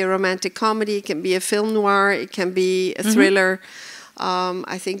can be a romantic comedy, it can be a film noir, it can be a thriller.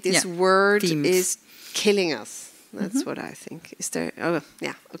 I think this word is killing us. That's what I think. Is there? Oh,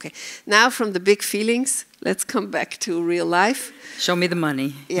 yeah. Okay. Now, from the big feelings, let's come back to real life. Show me the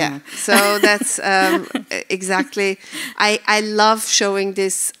money. Yeah. So that's exactly. I love showing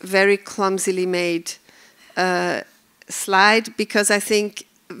this very clumsily made slide, because I think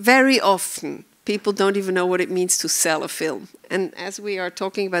very often people don't even know what it means to sell a film. And as we are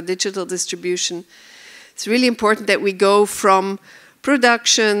talking about digital distribution, it's really important that we go from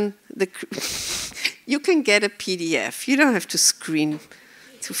production. You can get a PDF. You don't have to screen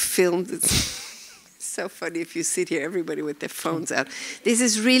to film. It's so funny if you sit here, everybody with their phones out. This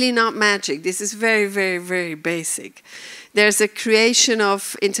is really not magic. This is very, very, very basic. There's a creation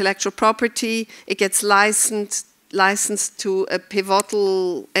of intellectual property. It gets licensed to a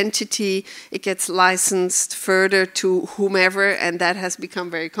pivotal entity. It gets licensed further to whomever, and that has become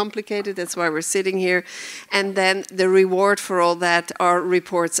very complicated. That's why we're sitting here. And then the reward for all that are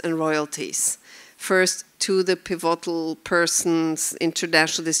reports and royalties. First to the pivotal persons,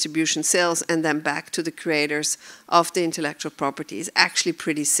 international distribution sales, and then back to the creators of the intellectual property. It's actually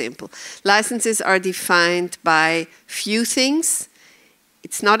pretty simple. Licenses are defined by few things.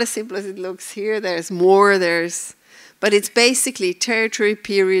 It's not as simple as it looks here. There's more, but it's basically territory,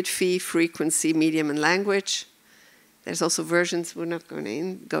 period, fee, frequency, medium, and language. There's also versions, we're not going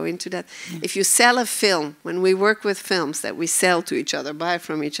to go into that. If you sell a film, when we work with films that we sell to each other, buy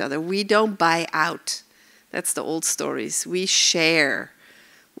from each other, we don't buy out. That's the old stories. We share.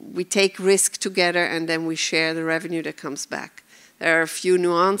 We take risk together, and then we share the revenue that comes back. There are a few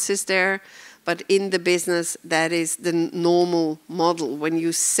nuances there, but in the business, that is the normal model. When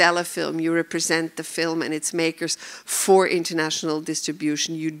you sell a film, you represent the film and its makers for international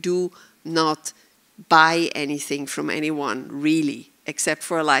distribution. You do not buy anything from anyone, really, except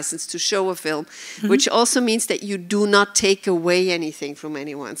for a license to show a film, which also means that you do not take away anything from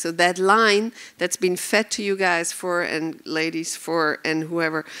anyone. So that line that's been fed to you guys and ladies and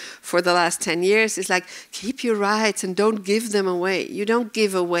whoever for the last 10 years is like, keep your rights and don't give them away. You don't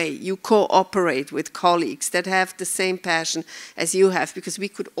give away. You cooperate with colleagues that have the same passion as you have, because we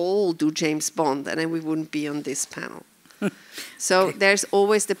could all do James Bond and then we wouldn't be on this panel. So there's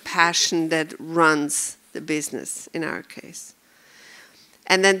always the passion that runs the business in our case.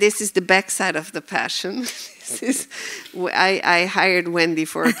 And then this is the backside of the passion. I hired Wendy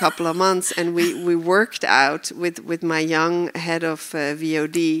for a couple of months, and we worked out with my young head of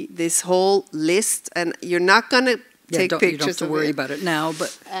VOD this whole list. And you're not going to take pictures. You don't have to worry about it now,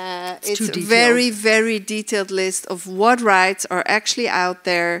 but it's a very, very detailed list of what rights are actually out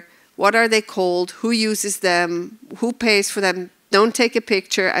there. What are they called? Who uses them? Who pays for them? Don't take a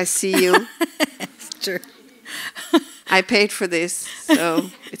picture. I see you. Sure. I paid for this, so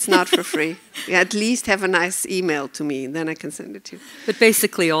it's not for free. You at least have a nice email to me, then I can send it to you. But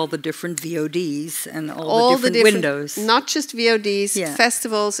basically all the different VODs and all the different windows. Not just VODs,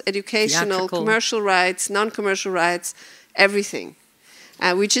 festivals, educational, commercial rights, non-commercial rights, everything.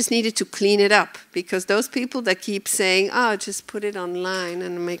 We just needed to clean it up, because those people that keep saying, oh, just put it online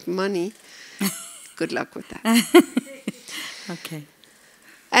and make money, good luck with that. Okay.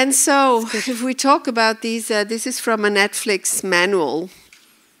 And so, if we talk about these, this is from a Netflix manual,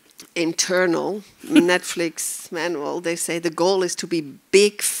 internal Netflix manual. They say the goal is to be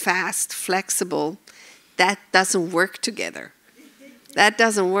big, fast, flexible. That doesn't work together. That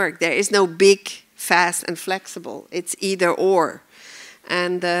doesn't work. There is no big, fast, and flexible. It's either or.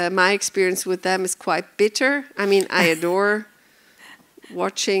 And my experience with them is quite bitter. I mean, I adore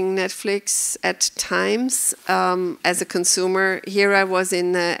watching Netflix at times as a consumer. Here I was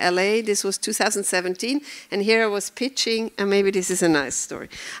in LA, this was 2017, and here I was pitching, and maybe this is a nice story.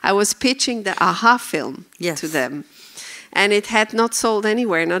 I was pitching the AHA film to them. And it had not sold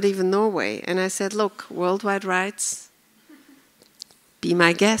anywhere, not even Norway. And I said, look, worldwide rights, be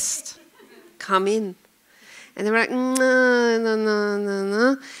my guest, come in. And they were like,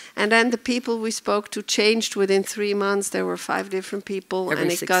 no. And then the people we spoke to changed within 3 months. There were 5 different people,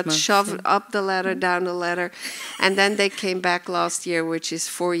 and it got shoved up the ladder, down the ladder. And then they came back last year, which is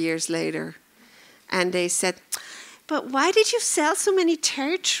 4 years later. And they said, but why did you sell so many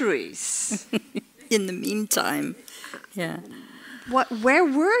territories? In the meantime, yeah. Where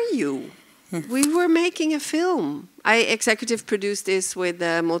were you? We were making a film. I executive produced this with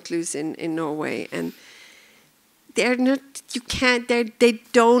Motlus in Norway, and they're not. You can't. They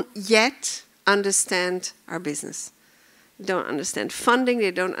don't yet understand our business. They don't understand funding.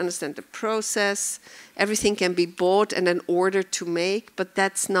 They don't understand the process. Everything can be bought and then ordered to make, but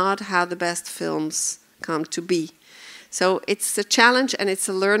that's not how the best films come to be. So it's a challenge and it's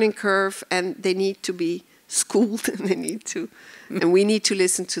a learning curve, and they need to be schooled, and they need to, and we need to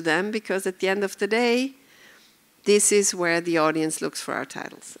listen to them, because at the end of the day, this is where the audience looks for our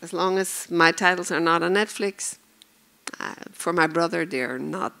titles. As long as my titles are not on Netflix, for my brother, they're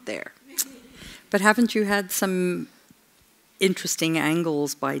not there. But haven't you had some interesting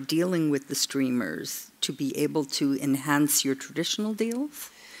angles by dealing with the streamers to be able to enhance your traditional deals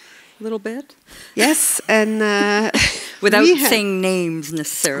a little bit? Yes, and without saying names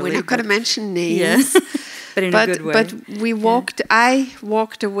necessarily. We're not going to mention names. Yes, but in a good way. But we walked. I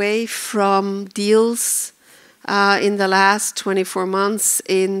walked away from deals in the last 24 months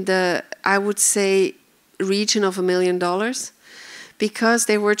in the, I would say, region of $1 million, because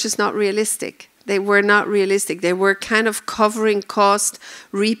they were just not realistic. They were not realistic. They were kind of covering cost,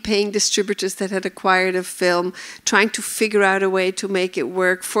 repaying distributors that had acquired a film, trying to figure out a way to make it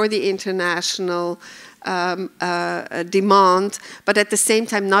work for the international demand, but at the same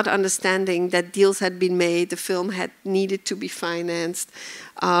time not understanding that deals had been made, the film had needed to be financed.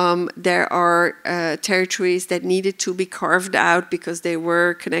 There are territories that needed to be carved out because they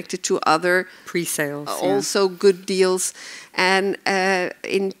were connected to other pre-sales, also good deals. And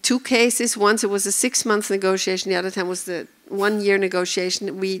in 2 cases, once it was a 6-month negotiation, the other time was the 1-year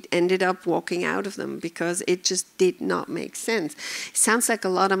negotiation, we ended up walking out of them because it just did not make sense. It sounds like a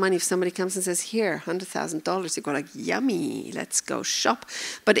lot of money if somebody comes and says, here, $100,000, you go like, yummy, let's go shop.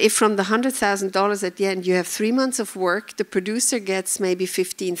 But if from the $100,000 at the end you have 3 months of work, the producer gets maybe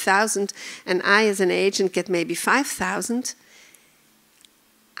 $15,000, and I as an agent get maybe $5,000,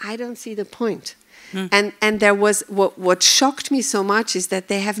 I don't see the point. And there was, what shocked me so much is that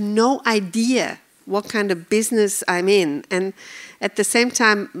they have no idea what kind of business I'm in. And at the same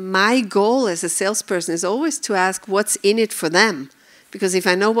time, my goal as a salesperson is always to ask what's in it for them. Because if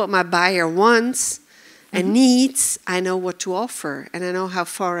I know what my buyer wants and needs, I know what to offer and I know how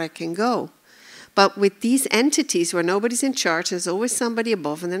far I can go. But with these entities where nobody's in charge, there's always somebody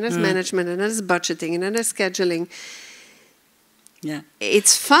above, and then there's management, and then there's budgeting, and then there's scheduling. Yeah.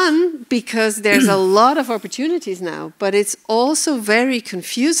 It's fun because there's a lot of opportunities now, but it's also very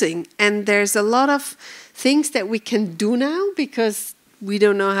confusing. And there's a lot of things that we can do now because we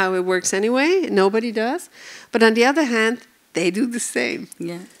don't know how it works anyway. Nobody does. But on the other hand, they do the same.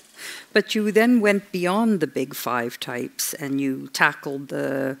 Yeah. But you then went beyond the big 5 types and you tackled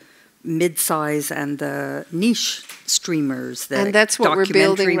the mid-size and the niche streamers, the and that's what we're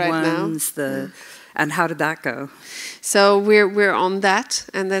building right ones, now. And how did that go? So we're on that,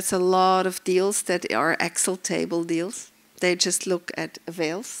 and that's a lot of deals that are Excel table deals. They just look at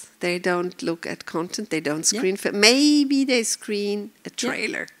avails. They don't look at content. They don't screen. Maybe they screen a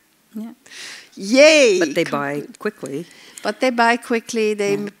trailer. Yeah. Yay! But they buy quickly.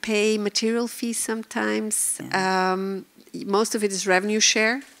 They pay material fees sometimes. Yeah. Most of it is revenue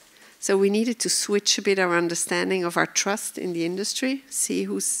share. So we needed to switch a bit our understanding of our trust in the industry, see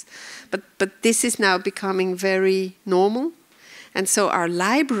who's... But this is now becoming very normal. And so our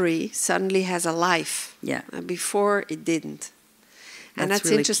library suddenly has a life. Yeah. Before it didn't. And that's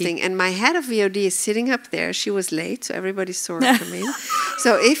really interesting. key. And my head of VOD is sitting up there. She was late, so everybody saw her come in.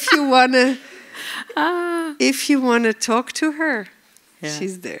 So if you wanna talk to her,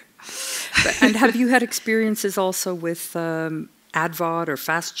 she's there. And have you had experiences also with AdVOD or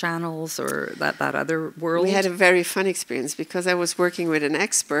fast channels or that other world? We had a very fun experience because I was working with an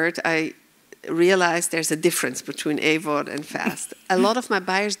expert. I realized there's a difference between AVOD and fast. A lot of my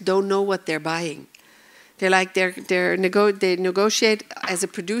buyers don't know what they're buying. They're like they negotiate as a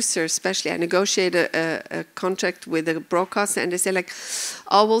producer, especially. I negotiate a contract with a broadcaster, and they say like,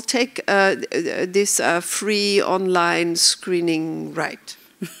 "Oh, we'll take this free online screening right."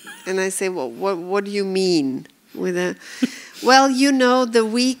 And I say, "Well, what do you mean?" with a. Well, you know, the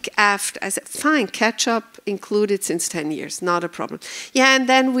week after, I said, fine, catch-up included since 10 years, not a problem. Yeah, and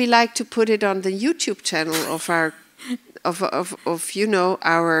then we like to put it on the YouTube channel of our, you know,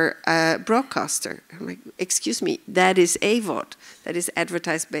 our broadcaster. I'm like, excuse me, that is AVOD, that is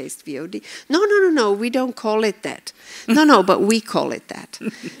advertised-based VOD. No, we don't call it that. No, but we call it that.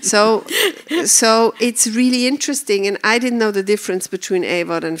 So it's really interesting, and I didn't know the difference between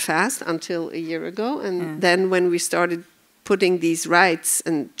AVOD and FAST until a year ago, and then when we started putting these rights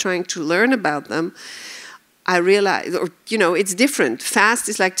and trying to learn about them, I realized, or you know, it's different. FAST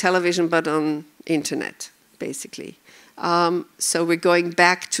is like television, but on internet, basically. So we're going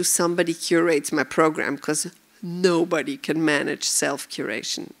back to somebody curates my program, because nobody can manage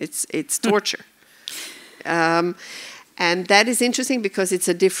self-curation. It's torture. And that is interesting because it's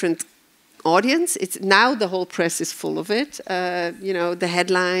a different audience. It's now the whole press is full of it. You know, the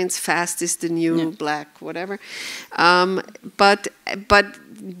headlines, fast is the new black, whatever. But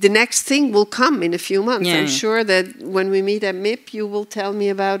the next thing will come in a few months. I'm sure that when we meet at MIP, you will tell me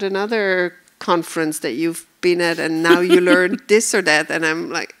about another conference that you've been at, and now you learned this or that. And I'm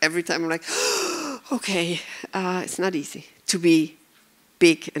like, every time I'm like, okay, it's not easy to be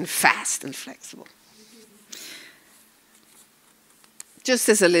big and fast and flexible. Just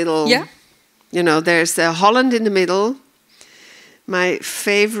as a little, you know, there's Holland in the middle, my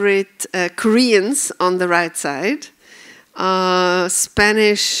favorite Koreans on the right side,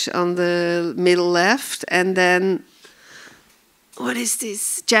 Spanish on the middle left, and then, what is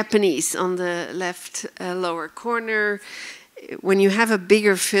this? Japanese on the left lower corner. When you have a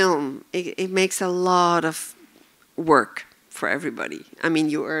bigger film, it makes a lot of work for everybody. I mean,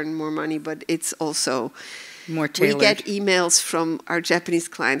 you earn more money, but it's also more tailored. We get emails from our Japanese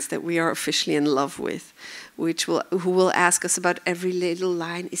clients that we are officially in love with, who will ask us about every little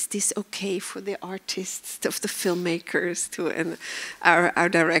line. Is this okay for the artists, of the filmmakers, and our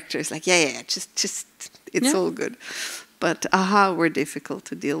director is like, yeah, just it's all good. But were difficult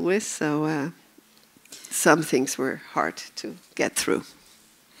to deal with, so some things were hard to get through.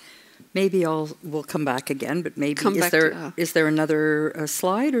 Maybe we'll come back again, but maybe is there another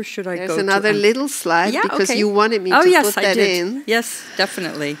slide, or should I go? There's another little slide because you wanted me to put that in. Yes,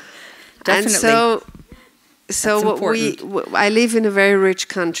 definitely. And so I live in a very rich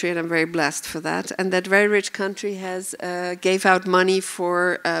country, and I'm very blessed for that. And that very rich country has gave out money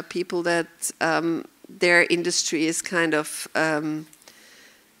for people that their industry is kind of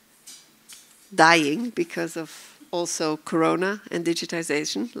dying because of also Corona and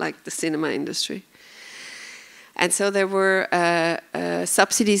digitization, like the cinema industry. And so there were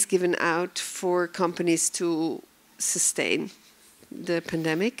subsidies given out for companies to sustain the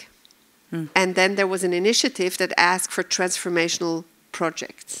pandemic. And then there was an initiative that asked for transformational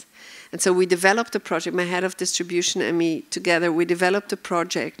projects. And so we developed a project, my head of distribution and me together, we developed a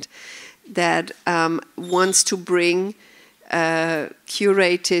project that wants to bring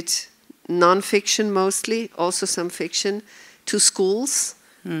curated non-fiction mostly, also some fiction, to schools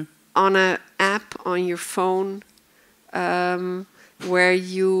on an app on your phone where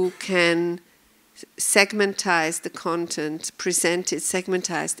you can segmentize the content, present it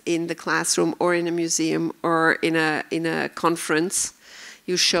segmentized in the classroom or in a museum or in a conference.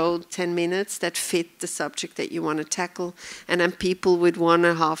 You show 10 minutes that fit the subject that you want to tackle, and then people with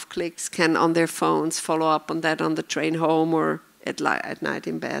 1.5 clicks can on their phones follow up on that on the train home or at night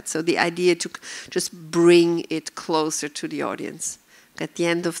in bed. So the idea to just bring it closer to the audience. At the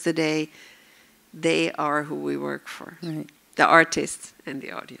end of the day, they are who we work for. Right. The artists and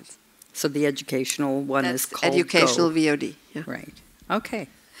the audience. So the educational one is called Educational VOD. Yeah. Right. Okay.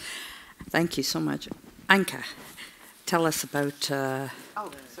 Thank you so much. Anka, tell us about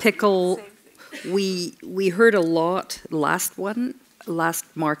Pickle. We heard a lot last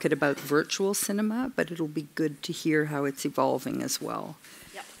market about virtual cinema, but it'll be good to hear how it's evolving as well.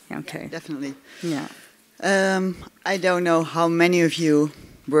 Yeah. Okay. Yeah, definitely. Yeah. I don't know how many of you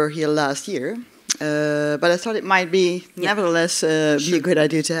were here last year, but I thought it might be nevertheless be a good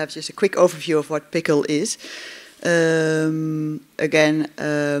idea to have just a quick overview of what Pickle is.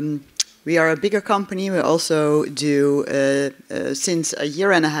 We are a bigger company. We also do, since a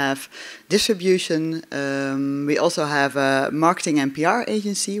year and a half, distribution. We also have a marketing and PR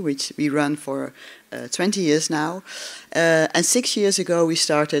agency, which we run for 20 years now. And 6 years ago, we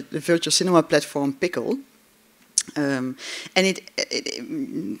started the virtual cinema platform Pickle. And it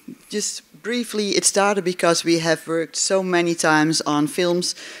just briefly, it started because we have worked so many times on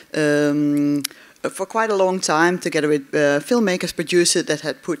films for quite a long time together with filmmakers, producers that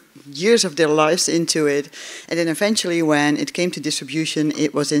had put years of their lives into it. And then eventually when it came to distribution,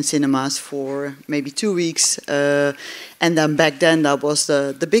 it was in cinemas for maybe 2 weeks. And then back then that was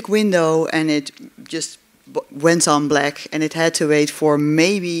the big window, and it just went on black, and it had to wait for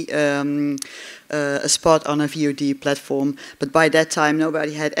maybe a spot on a VOD platform. But by that time,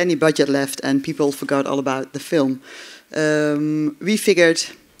 nobody had any budget left, and people forgot all about the film. We figured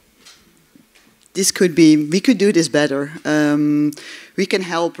we could do this better. We can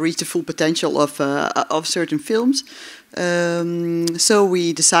help reach the full potential of certain films. So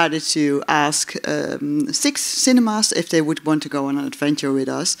we decided to ask 6 cinemas if they would want to go on an adventure with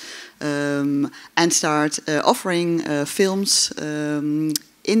us, and start offering films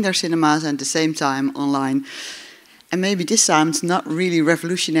in their cinemas and at the same time online. And maybe this sounds not really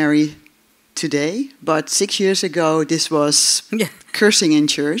revolutionary today, but 6 years ago this was cursing in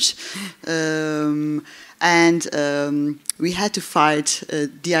church. We had to fight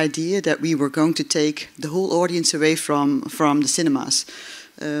the idea that we were going to take the whole audience away from the cinemas.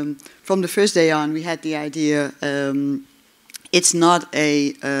 From the first day on, we had the idea it's not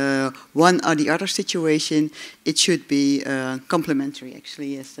a one or the other situation. It should be complementary,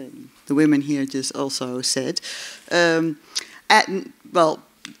 actually, as the women here just also said. To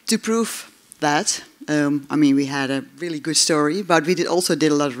prove that, I mean, we had a really good story, but we also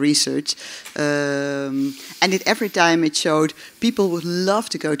did a lot of research. And every time it showed people would love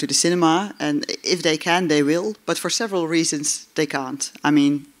to go to the cinema, and if they can, they will. But for several reasons, they can't. I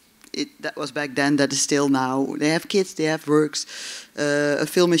mean, that was back then, that is still now. They have kids, they have works. A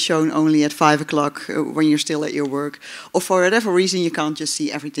film is shown only at 5 o'clock when you're still at your work. Or for whatever reason, you can't just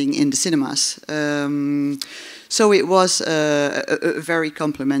see everything in the cinemas. So it was a very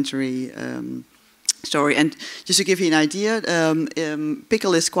complementary story. And just to give you an idea,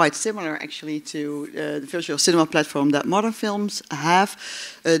 Pickle is quite similar actually to the virtual cinema platform that modern films have.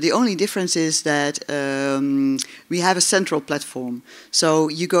 The only difference is that we have a central platform. So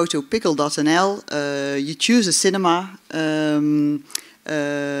you go to pickle.nl, you choose a cinema, and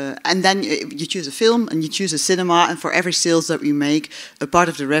then you choose a film and you choose a cinema, and for every sales that we make, a part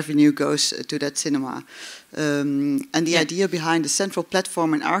of the revenue goes to that cinema. And the idea behind the central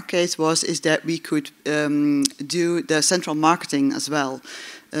platform in our case is that we could do the central marketing as well.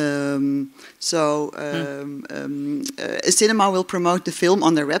 A cinema will promote the film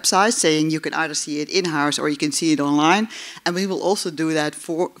on their website, saying you can either see it in-house or you can see it online. And we will also do that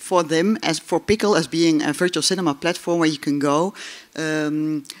for them, as for Pickle, as being a virtual cinema platform where you can go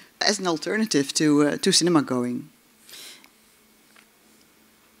as an alternative to cinema going.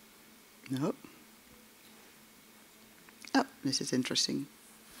 No. Oh, this is interesting.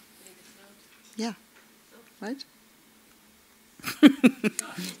 Yeah, right?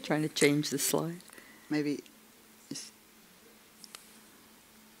 Trying to change the slide. Maybe.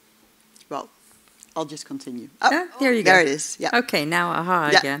 Well, I'll just continue. Oh, there you go. There it is. Yeah. Okay, now aha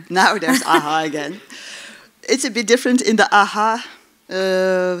again. Now there's aha again. It's a bit different in the aha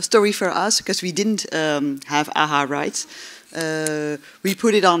story for us, because we didn't have aha rights. We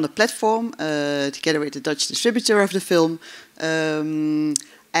put it on the platform together with the Dutch distributor of the film,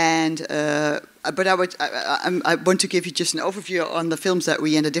 but I want to give you just an overview on the films that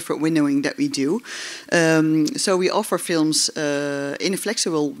we and the different windowing that we do. So we offer films in a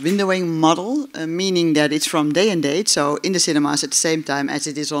flexible windowing model, meaning that it's from day and date, so in the cinemas at the same time as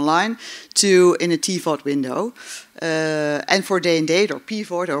it is online, to in a TVOD window. And for day and date or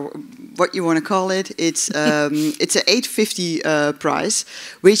PVOD or what you want to call it, it's an $8.50 price,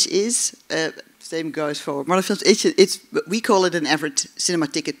 which is same goes for modern films. We call it an average cinema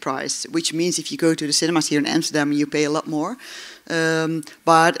ticket price, which means if you go to the cinemas here in Amsterdam, you pay a lot more.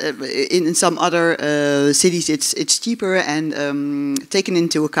 But in some other cities, it's cheaper, and taken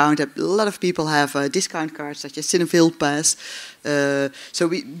into account that a lot of people have discount cards such as Cinefil Pass. So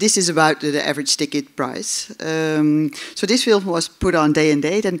this is about the average ticket price. So this film was put on day and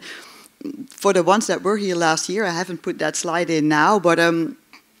date, and for the ones that were here last year, I haven't put that slide in now, but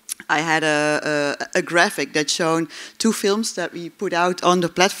I had a graphic that showed 2 films that we put out on the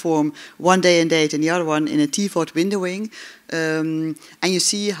platform, one day and date and the other one in a TVOD windowing. And you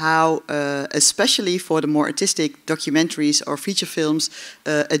see how, especially for the more artistic documentaries or feature films,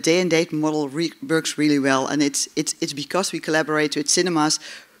 a day and date model works really well. And it's because we collaborate with cinemas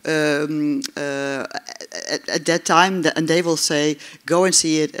at that time, and they will say, go and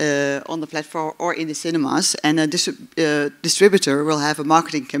see it on the platform or in the cinemas, and a distributor will have a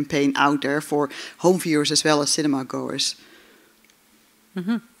marketing campaign out there for home viewers as well as cinema goers.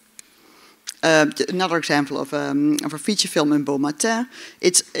 Mm-hmm. Another example of a feature film in Beau Matin.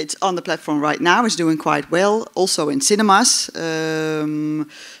 It's on the platform right now. It's doing quite well, also in cinemas.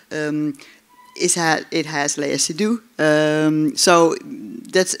 it has Léa Seydoux. So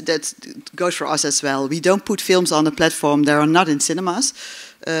that goes for us as well. We don't put films on the platform that are not in cinemas.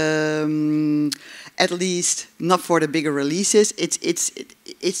 At least not for the bigger releases. It's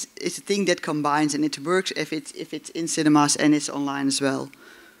a thing that combines, and it works if it's in cinemas and it's online as well.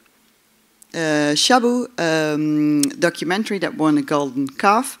 Shabu, documentary that won a Golden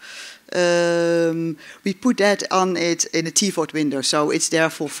Calf. We put that on it in a TVOD window, so it's there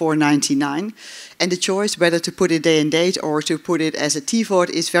for $4.99. And the choice whether to put it day and date or to put it as a TVOD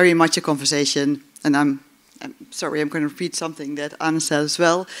is very much a conversation. And I'm sorry, I'm going to repeat something that Anne said as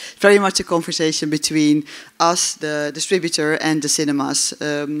well. Very much a conversation between us, the distributor, and the cinemas.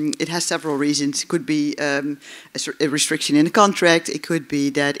 It has several reasons. It could be a restriction in the contract. It could be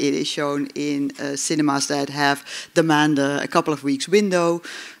that it is shown in cinemas that have demand a couple of weeks window.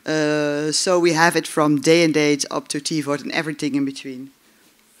 So we have it from day and date up to TVOD and everything in between.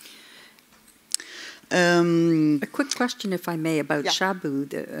 A quick question, if I may, about Shabu,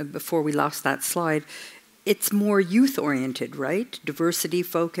 before we lost that slide. It's more youth-oriented, right?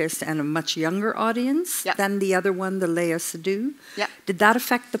 Diversity-focused and a much younger audience than the other one, the Léa Seydoux. Yeah. Did that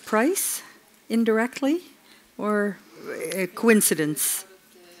affect the price indirectly, or a coincidence?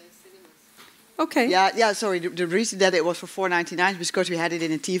 Okay. Yeah. Sorry. The reason that it was for $4.99 is because we had it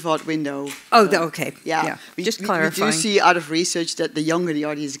in a TVOD window. Oh, okay. Yeah. Just clarifying. We do see out of research that the younger the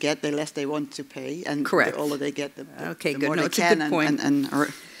audience get, the less they want to pay, and correct. The older they get, the good. more No, they it's can a good point. and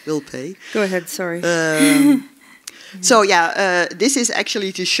will pay. Go ahead. Sorry. So this is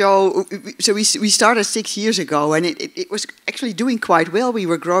actually to show. So we started 6 years ago, and it was actually doing quite well. We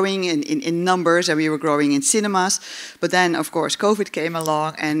were growing in numbers, and we were growing in cinemas. But then, of course, COVID came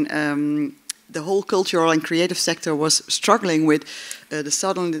along, and the whole cultural and creative sector was struggling with the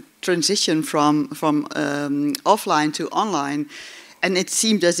sudden transition from offline to online. And it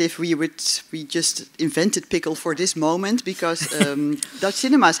seemed as if we just invented pickle for this moment, because Dutch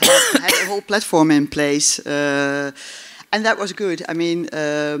cinemas had a whole platform in place, and that was good. I mean,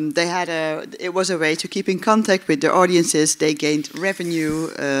 it was a way to keep in contact with their audiences. They gained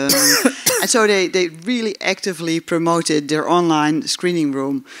revenue, and so they really actively promoted their online screening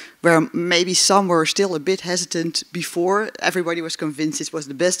room, where maybe some were still a bit hesitant before. Everybody was convinced this was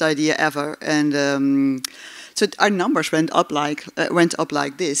the best idea ever, and. So our numbers went up like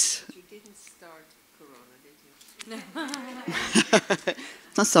this. You didn't start Corona, did you?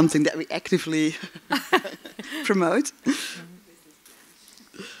 It's not something that we actively promote.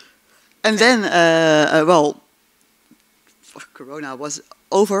 And then, Corona was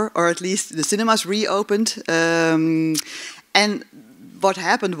over, or at least the cinemas reopened, and what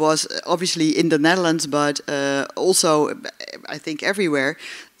happened was, obviously in the Netherlands, but also I think everywhere,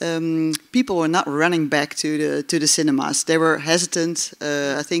 people were not running back to the cinemas. They were hesitant.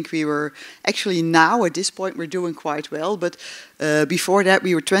 I think we were actually now at this point we're doing quite well, but before that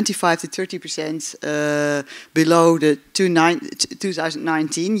we were 25 to 30% below the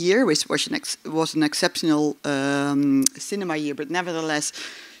 2019 year, which was an exceptional cinema year. But nevertheless,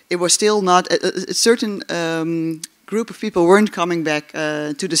 it was still not a certain group of people weren't coming back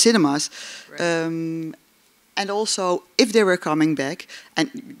to the cinemas. Right. And also, if they were coming back,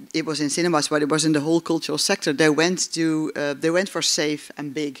 and it was in cinemas, but it was in the whole cultural sector, they went for safe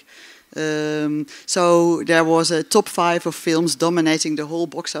and big. So there was a top 5 of films dominating the whole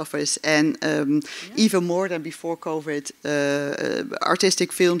box office, and even more than before COVID,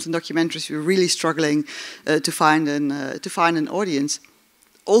 artistic films and documentaries were really struggling to find an audience.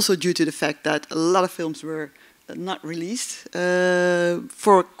 Also due to the fact that a lot of films were not released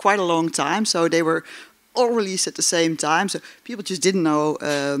for quite a long time, so they were all released at the same time. So people just didn't know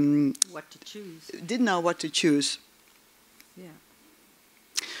what to choose. Didn't know what to choose. Yeah.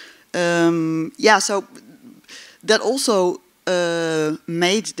 So that also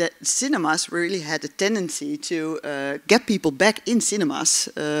made that cinemas really had a tendency to get people back in cinemas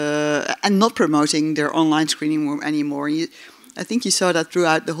and not promoting their online screening room anymore. I think you saw that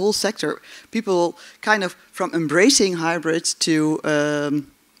throughout the whole sector. People kind of from embracing hybrids to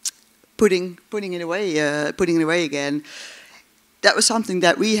putting it away again. That was something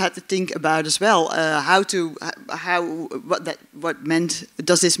that we had to think about as well.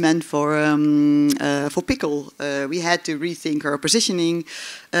 Does this mean for Pickle? We had to rethink our positioning,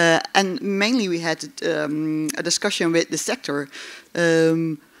 and mainly we had a discussion with the sector.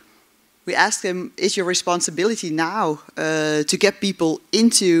 We asked them, is your responsibility now to get people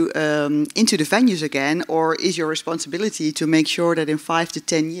into the venues again, or is your responsibility to make sure that in 5 to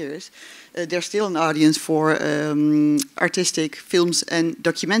 10 years there's still an audience for artistic films and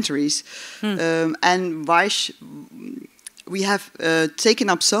documentaries? And we have taken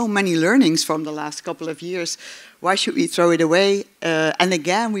up so many learnings from the last couple of years. Why should we throw it away? And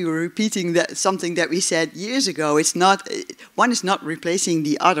again, we were repeating that something that we said years ago. It's not one is not replacing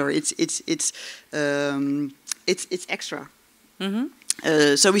the other. It's extra. Mm-hmm.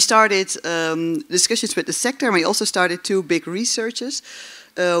 So we started discussions with the sector, and we also started 2 big researches.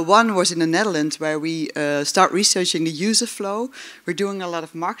 One was in the Netherlands, where we start researching the user flow. We're doing a lot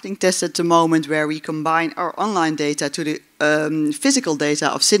of marketing tests at the moment, where we combine our online data to the physical data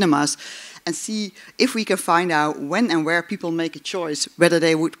of cinemas, and see if we can find out when and where people make a choice, whether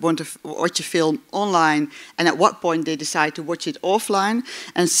they would want to watch a film online, and at what point they decide to watch it offline,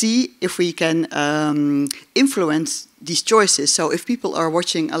 and see if we can influence these choices. So if people are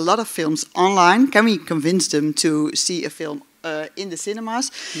watching a lot of films online, can we convince them to see a film in the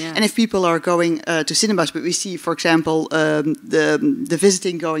cinemas? Yeah. And if people are going to cinemas, but we see, for example, the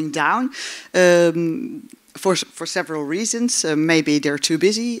visiting going down, for several reasons, maybe they're too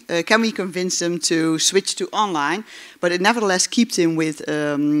busy, can we convince them to switch to online, but it nevertheless keeps them with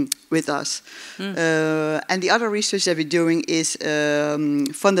us? And the other research that we're doing is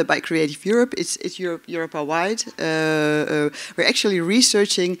funded by Creative Europe. It's Europa-wide. We're actually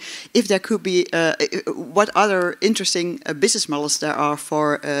researching if there could be what other interesting business models there are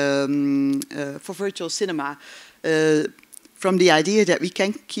for virtual cinema. From the idea that we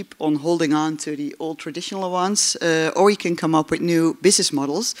can keep on holding on to the old traditional ones, or we can come up with new business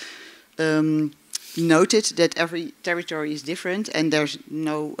models. Noted that every territory is different, and there's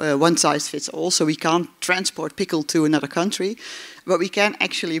no one size fits all, so we can't transport pickle to another country, but we can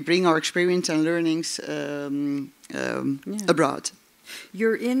actually bring our experience and learnings abroad.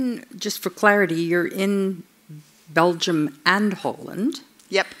 You're in, just for clarity, you're in Belgium and Holland.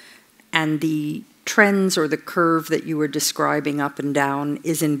 Yep. And the trends or the curve that you were describing up and down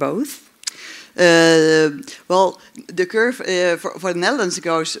is in both? Well, the curve for the Netherlands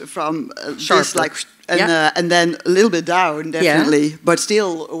goes from just like and then a little bit down, definitely, but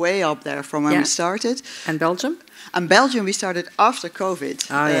still way up there from when we started. And Belgium? And Belgium, we started after COVID.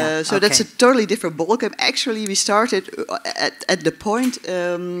 So that's a totally different ballgame. Actually, we started at the point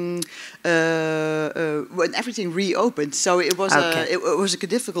when everything reopened. So it was it was a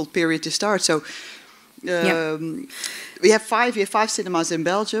difficult period to start. So we have 5 cinemas in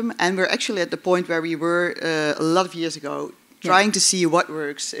Belgium, and we're actually at the point where we were a lot of years ago, trying to see what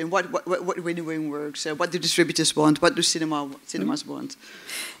works and what we're doing works, what do distributors want, what do cinemas want.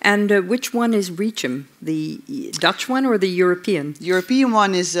 And which one is Reach'em, the Dutch one or the European? The European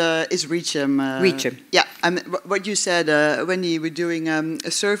one is Reach'em. Reach'em. Yeah, what you said, Wendy, we're doing a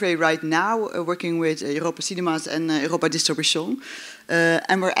survey right now, working with Europa Cinemas and Europa Distribution.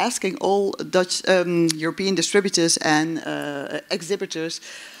 And we're asking all Dutch European distributors and exhibitors,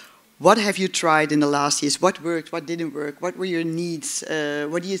 what have you tried in the last years? What worked? What didn't work? What were your needs?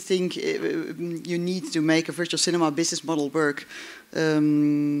 What do you think you need to make a virtual cinema business model work?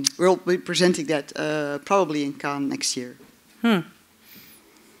 We'll be presenting that probably in Cannes next year.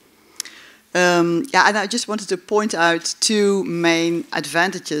 And I just wanted to point out 2 main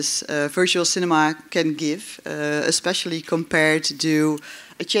advantages virtual cinema can give, especially compared to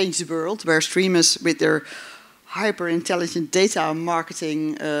a changed world where streamers with their hyper-intelligent data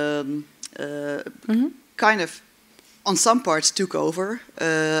marketing kind of on some parts took over.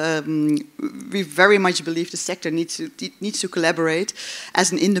 We very much believe the sector needs to collaborate.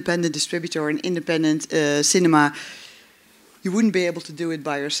 As an independent distributor or an independent cinema, you wouldn't be able to do it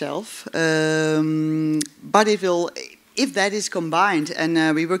by yourself. But it will, if that is combined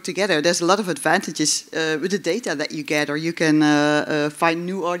and we work together, there's a lot of advantages with the data that you get, or you can find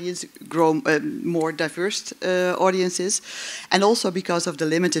new audience, grow more diverse audiences. And also because of the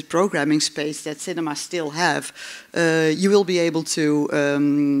limited programming space that cinemas still have, you will be able to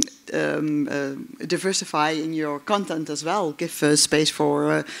diversify in your content as well. Give space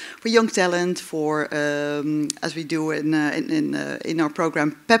for young talent, for as we do in our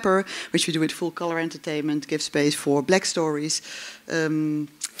program Pepper, which we do with full color entertainment. Give space for black stories.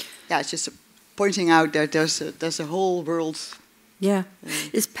 It's just pointing out that there's a whole world. Yeah,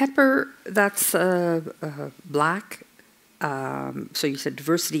 is Pepper that's black? So you said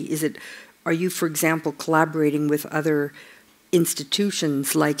diversity. Is it? Are you, for example, collaborating with other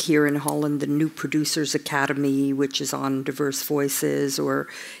institutions like here in Holland, the New Producers Academy, which is on diverse voices, or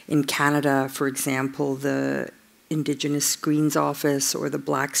in Canada, for example, the Indigenous Screens Office or the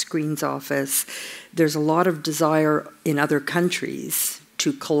Black Screens Office? There's a lot of desire in other countries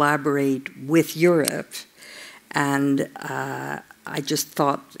to collaborate with Europe, and I just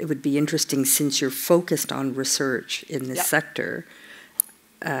thought it would be interesting, since you're focused on research in this sector,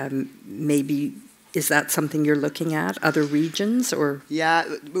 maybe is that something you're looking at? Other regions or? Yeah,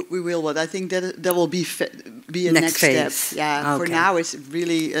 we will. But I think that will be a next phase. step. Yeah. Okay. For now, it's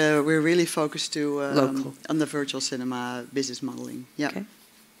really we're really focused on the virtual cinema business modeling. Yeah. Okay.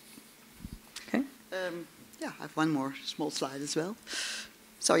 Okay. Yeah, I have one more small slide as well.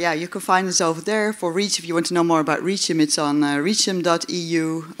 So yeah, you can find us over there. For Reach, if you want to know more about Reachum, it's on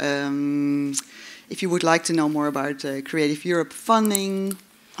reachum.eu. If you would like to know more about Creative Europe funding,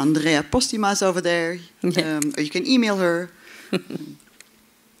 Andrea Postima is over there. Or you can email her.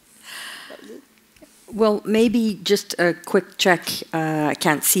 Well, maybe just a quick check. I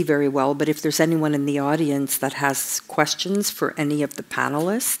can't see very well, but if there's anyone in the audience that has questions for any of the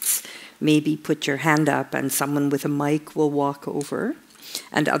panelists, maybe put your hand up and someone with a mic will walk over.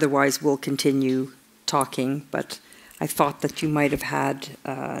 And otherwise, we'll continue talking. But I thought that you might have had...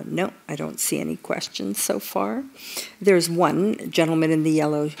 no, I don't see any questions so far. There's one gentleman in the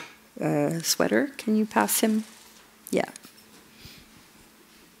yellow sweater. Can you pass him? Yeah.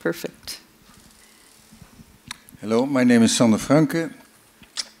 Perfect. Hello, my name is Sander Franke.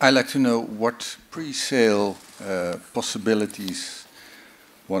 I'd like to know what pre-sale possibilities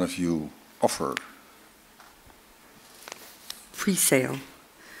one of you offer. Pre-sale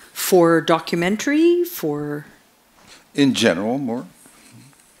for documentary, for... In general, more.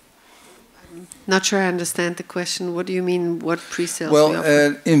 Not sure I understand the question. What do you mean, what pre-sales well, we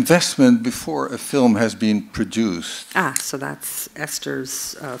offer? Investment before a film has been produced. Ah, so that's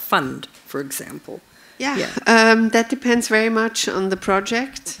Esther's fund, for example. Yeah, that depends very much on the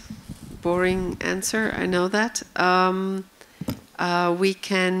project. Boring answer, I know that. We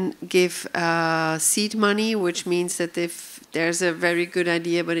can give seed money, which means that if there's a very good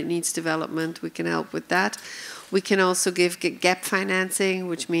idea but it needs development, we can help with that. We can also give gap financing,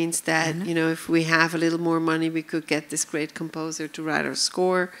 which means that if we have a little more money, we could get this great composer to write our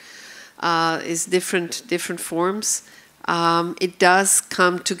score. It's different forms. It does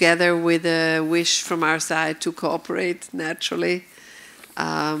come together with a wish from our side to cooperate naturally.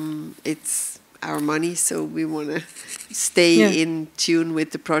 It's our money, so we want to stay in tune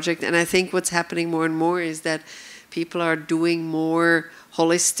with the project. And I think what's happening more and more is that people are doing more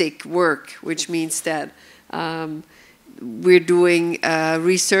holistic work, which means that we're doing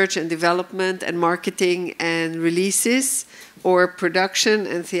research and development and marketing and releases, or production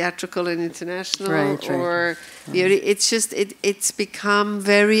and theatrical and international, it's become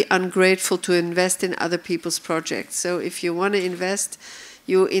very ungrateful to invest in other people's projects. So if you want to invest,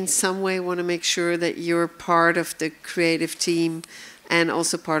 you in some way want to make sure that you're part of the creative team and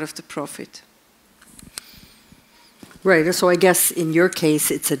also part of the profit. Right, so I guess in your case,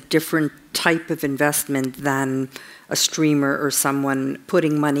 it's a different type of investment than a streamer or someone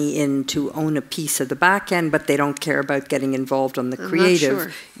putting money in to own a piece of the back end, but they don't care about getting involved on the creative. Not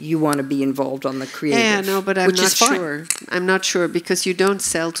sure. You want to be involved on the creative. Yeah, no, but I'm not sure. I'm not sure because you don't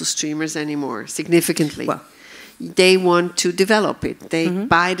sell to streamers anymore significantly. Well, they want to develop it. They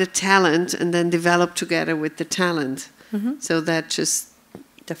buy the talent and then develop together with the talent. So that just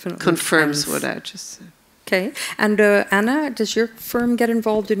definitely confirms what I just said. Okay. And Anna, does your firm get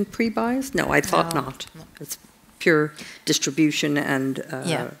involved in pre-buys? No, I thought not. No. It's pure distribution and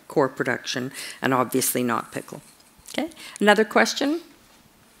core production, and obviously not pickle. Okay. Another question?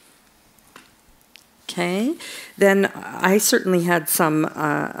 Okay. Then I certainly had some.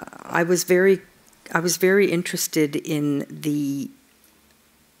 I was very interested in the.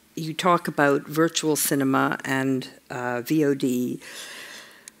 You talk about virtual cinema and VOD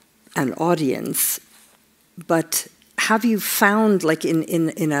and audience. But have you found, like in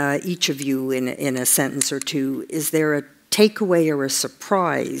each of you, in a sentence or two, is there a takeaway or a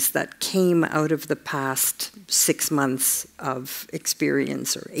surprise that came out of the past 6 months of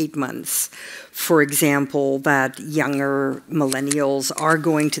experience or 8 months? For example, that younger millennials are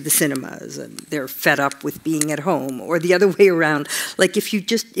going to the cinemas and they're fed up with being at home, or the other way around. Like if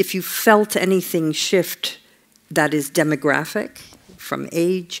you felt anything shift that is demographic from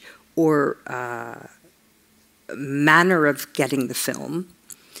age or manner of getting the film,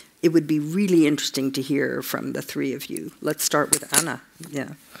 it would be really interesting to hear from the three of you. Let's start with Anna.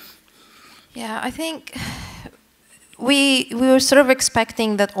 Yeah, I think we were sort of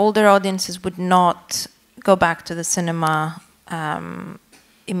expecting that older audiences would not go back to the cinema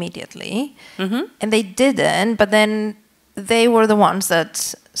immediately, and they didn't, but then they were the ones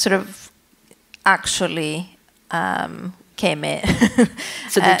that sort of actually came in.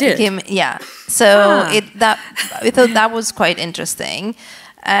 So they did? So I thought that was quite interesting.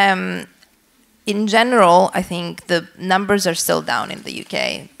 in general, I think the numbers are still down in the UK.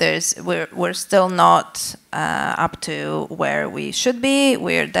 We're still not up to where we should be.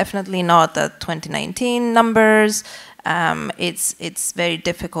 We're definitely not at 2019 numbers. It's very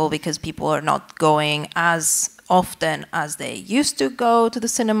difficult because people are not going as often as they used to go to the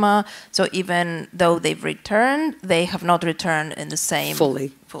cinema. So even though they've returned, they have not returned in the same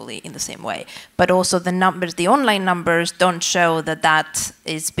fully in the same way. But also the numbers, the online numbers, don't show that that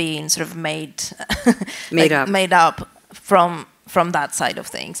is being sort of made up from that side of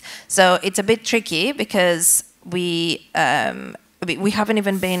things. So it's a bit tricky because we haven't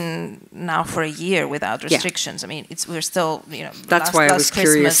even been now for a year without restrictions. I mean, we're still, That's why I was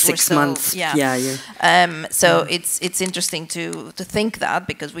curious. 6 months. Yeah. So it's interesting to think that,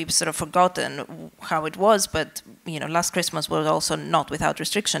 because we've sort of forgotten how it was. But last Christmas was also not without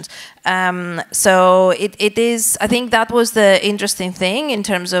restrictions. So it is. I think that was the interesting thing in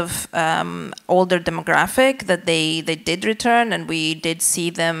terms of older demographic, that they did return, and we did see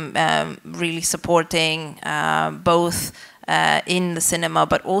them really supporting both. In the cinema,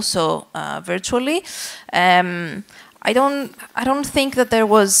 but also virtually. I don't think that there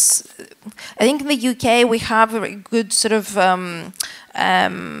was. I think in the UK we have a good sort of.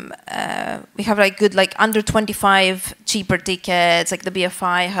 We have good under 25 cheaper tickets. Like the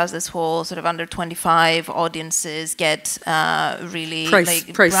BFI has this whole sort of under 25 audiences get really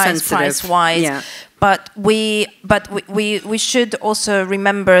price wise. Yeah. But we should also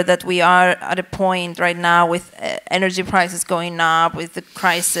remember that we are at a point right now with energy prices going up, with the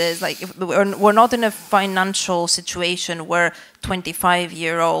crisis. Like we're not in a financial situation where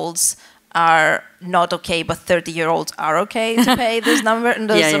 25-year-olds are not okay, but 30-year-olds are okay to pay this number and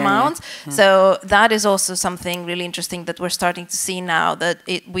those amounts. Yeah. So that is also something really interesting that we're starting to see now, that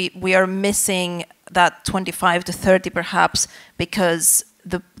we are missing that 25 to 30 perhaps because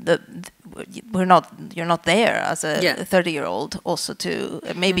you're not there as a 30-year-old also to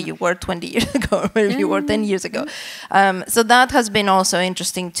maybe you were 20 years ago, or maybe you were 10 years ago. So that has been also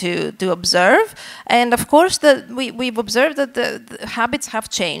interesting to observe. And of course we've observed that the habits have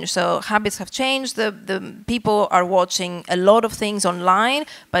changed. So habits have changed. The people are watching a lot of things online,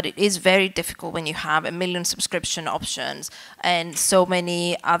 but it is very difficult when you have 1 million subscription options and so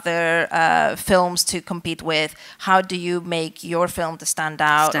many other films to compete with. How do you make your film to stand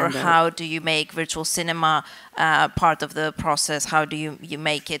out? How do you make virtual cinema part of the process? How do you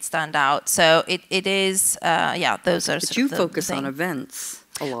make it stand out? So it is, those are. But you focus on events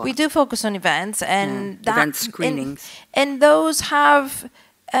a lot. We do focus on events and event screenings, and those have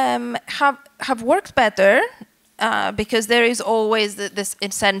worked better. Because there is always this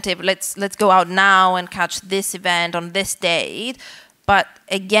incentive. Let's go out now and catch this event on this date. But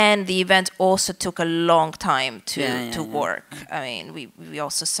again, the event also took a long time to work. I mean, we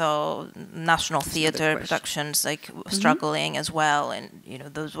also saw National Theatre productions struggling as well, and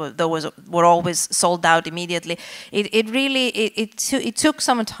those were always sold out immediately. It took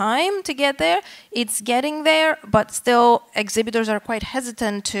some time to get there. It's getting there, but still, exhibitors are quite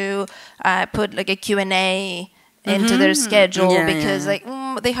hesitant to put a Q&A into their schedule because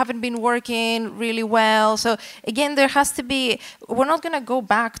they haven't been working really well. So again, there has to be. We're not going to go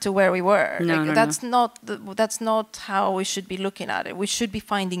back to where we were. That's not how we should be looking at it. We should be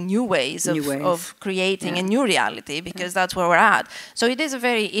finding new ways of creating a new reality, because that's where we're at. So it is a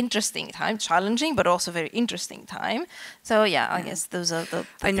very interesting time, challenging, but also very interesting time. So I guess those are the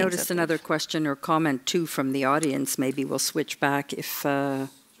I noticed another question or comment too from the audience. Maybe we'll switch back if.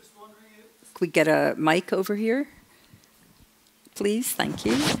 We get a mic over here, please. Thank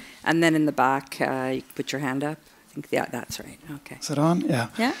you. And then in the back, you can put your hand up. I think that's right. Okay. Is it on? Yeah.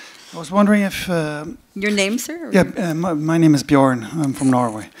 Yeah. I was wondering if your name, sir? Yeah, my name is Bjorn. I'm from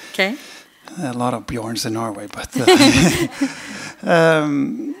Norway. Okay. A lot of Bjorns in Norway, but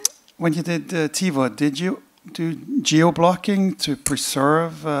when you did TIVO, did you do geo-blocking to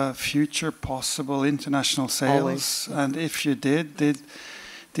preserve future possible international sales? Always. And if you did it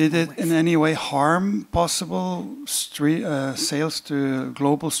in any way harm possible sales to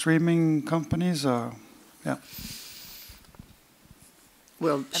global streaming companies? Or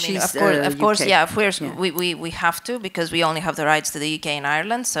Well, I mean, of course, we have to, because we only have the rights to the UK and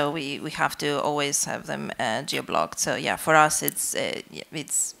Ireland, so we have to always have them geo-blocked. So for us, it's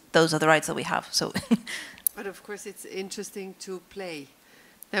those are the rights that we have. So, but of course, it's interesting to play.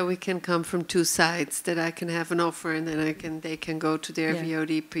 That we can come from two sides, that I can have an offer and then they can go to their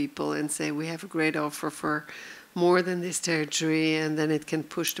VOD people and say, we have a great offer for more than this territory, and then it can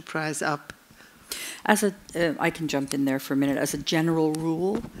push the price up. I can jump in there for a minute. As a general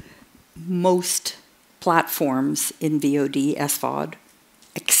rule, most platforms in VOD, SVOD,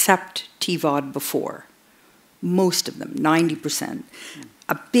 accept TVOD before. Most of them, 90%.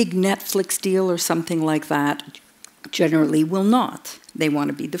 A big Netflix deal or something like that generally will not. They want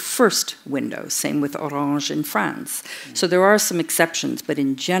to be the first window, same with Orange in France. So there are some exceptions, but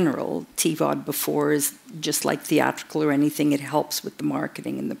in general, TVOD before is just like theatrical or anything. It helps with the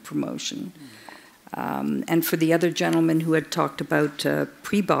marketing and the promotion. And for the other gentleman who had talked about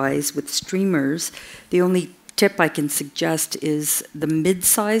pre-buys with streamers, the only tip I can suggest is the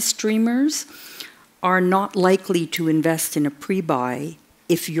mid-size streamers are not likely to invest in a pre-buy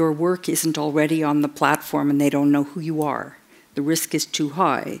if your work isn't already on the platform and they don't know who you are. The risk is too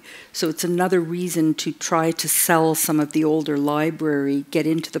high. So it's another reason to try to sell some of the older library, get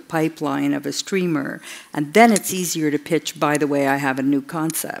into the pipeline of a streamer, and then it's easier to pitch, by the way, I have a new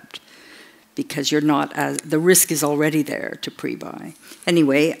concept, because you're not as, the risk is already there to pre-buy.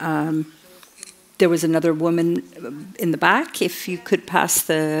 Anyway, there was another woman in the back. If you could pass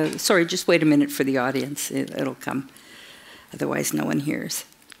the, sorry, just wait a minute for the audience. It'll come. Otherwise, no one hears.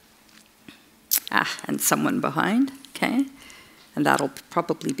 And someone behind, okay. And that'll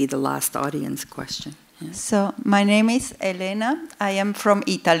probably be the last audience question. Yeah. So, my name is Elena. I am from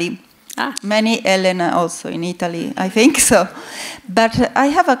Italy. Many Elena also in Italy, I think so. But I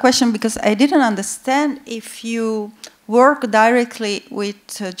have a question because I didn't understand if you work directly with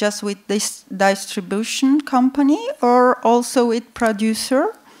just with this distribution company or also with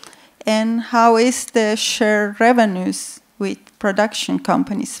producer, and how is the share revenues with production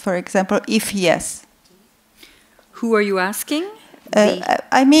companies, for example, if yes? Who are you asking?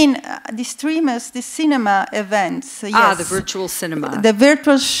 I mean, the streamers, the cinema events. Yes. The virtual cinema. The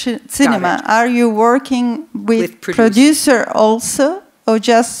virtual cinema. Are you working with producer also, or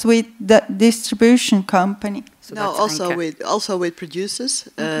just with the distribution company? So no, also with producers.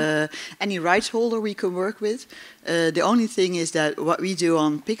 Any rights holder we can work with. The only thing is that what we do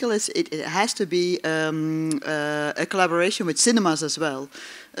on Pickle is it has to be a collaboration with cinemas as well.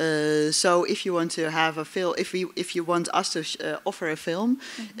 So if you want to have a film, if you want us to offer a film,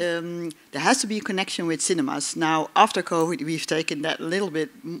 there has to be a connection with cinemas. Now after COVID, we've taken that a little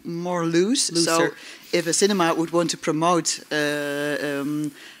bit more looser. So if a cinema would want to promote,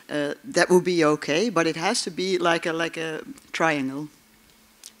 that would be okay. But it has to be like a triangle.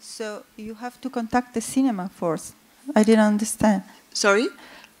 So you have to contact the cinema first. I didn't understand. Sorry?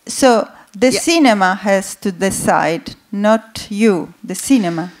 So the cinema has to decide, not you, the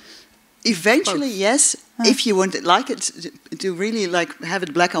cinema. Eventually, yes. If you want it to really have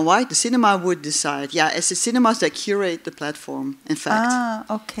it black and white, the cinema would decide. Yeah, it's the cinemas that curate the platform, in fact.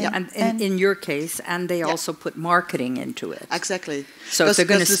 Okay. Yeah. And in your case, and they also put marketing into it. Exactly. So if they're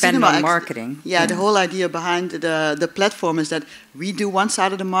going to spend on marketing. Yeah, the whole idea behind the platform is that we do one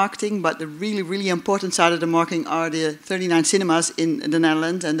side of the marketing, but the really, really important side of the marketing are the 39 cinemas in the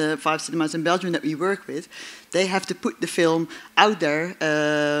Netherlands and the 5 cinemas in Belgium that we work with. They have to put the film out there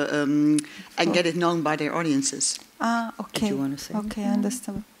and get it known by their audiences. Okay. Did you want to say? Okay, I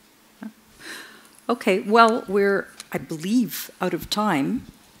understand. Okay, well, we're, I believe, out of time.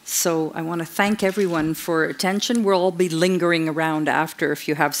 So I want to thank everyone for attention. We'll all be lingering around after if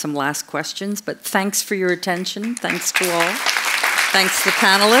you have some last questions. But thanks for your attention. Thanks to all. Thanks to the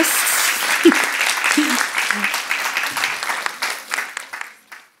panelists.